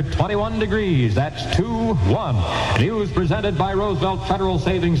 Temperature, 21 degrees. That's 2-1. News presented by Roosevelt Federal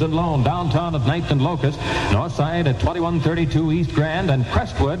Savings and Loan, downtown at 9th and Locust, Northside at 2132 East Grand, and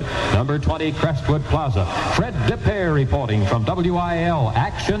Crestwood, number 20 Crestwood Plaza. Fred DePere reporting from WIL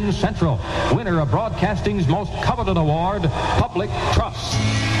Action Central, winner of broadcasting's most coveted award, Public Trust.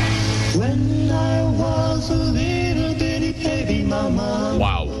 When I was a little bitty baby mama.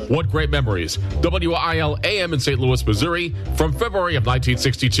 Wow, what great memories. WIL AM in St. Louis, Missouri, from February of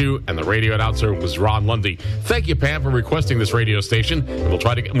 1962, and the radio announcer was Ron Lundy. Thank you, Pam, for requesting this radio station, and we'll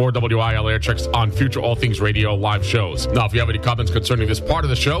try to get more WIL air checks on future All Things Radio live shows. Now, if you have any comments concerning this part of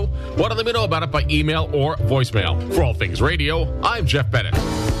the show, why don't let me know about it by email or voicemail. For All Things Radio, I'm Jeff Bennett.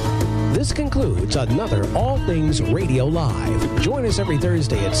 This concludes another All Things Radio Live. Join us every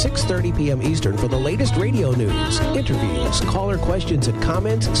Thursday at 6:30 p.m. Eastern for the latest radio news, interviews, caller questions and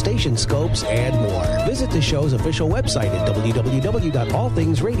comments, station scopes, and more. Visit the show's official website at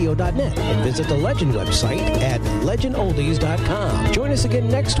www.allthingsradio.net and visit the Legend website at legendoldies.com. Join us again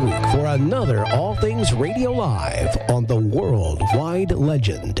next week for another All Things Radio Live on the Worldwide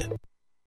Legend.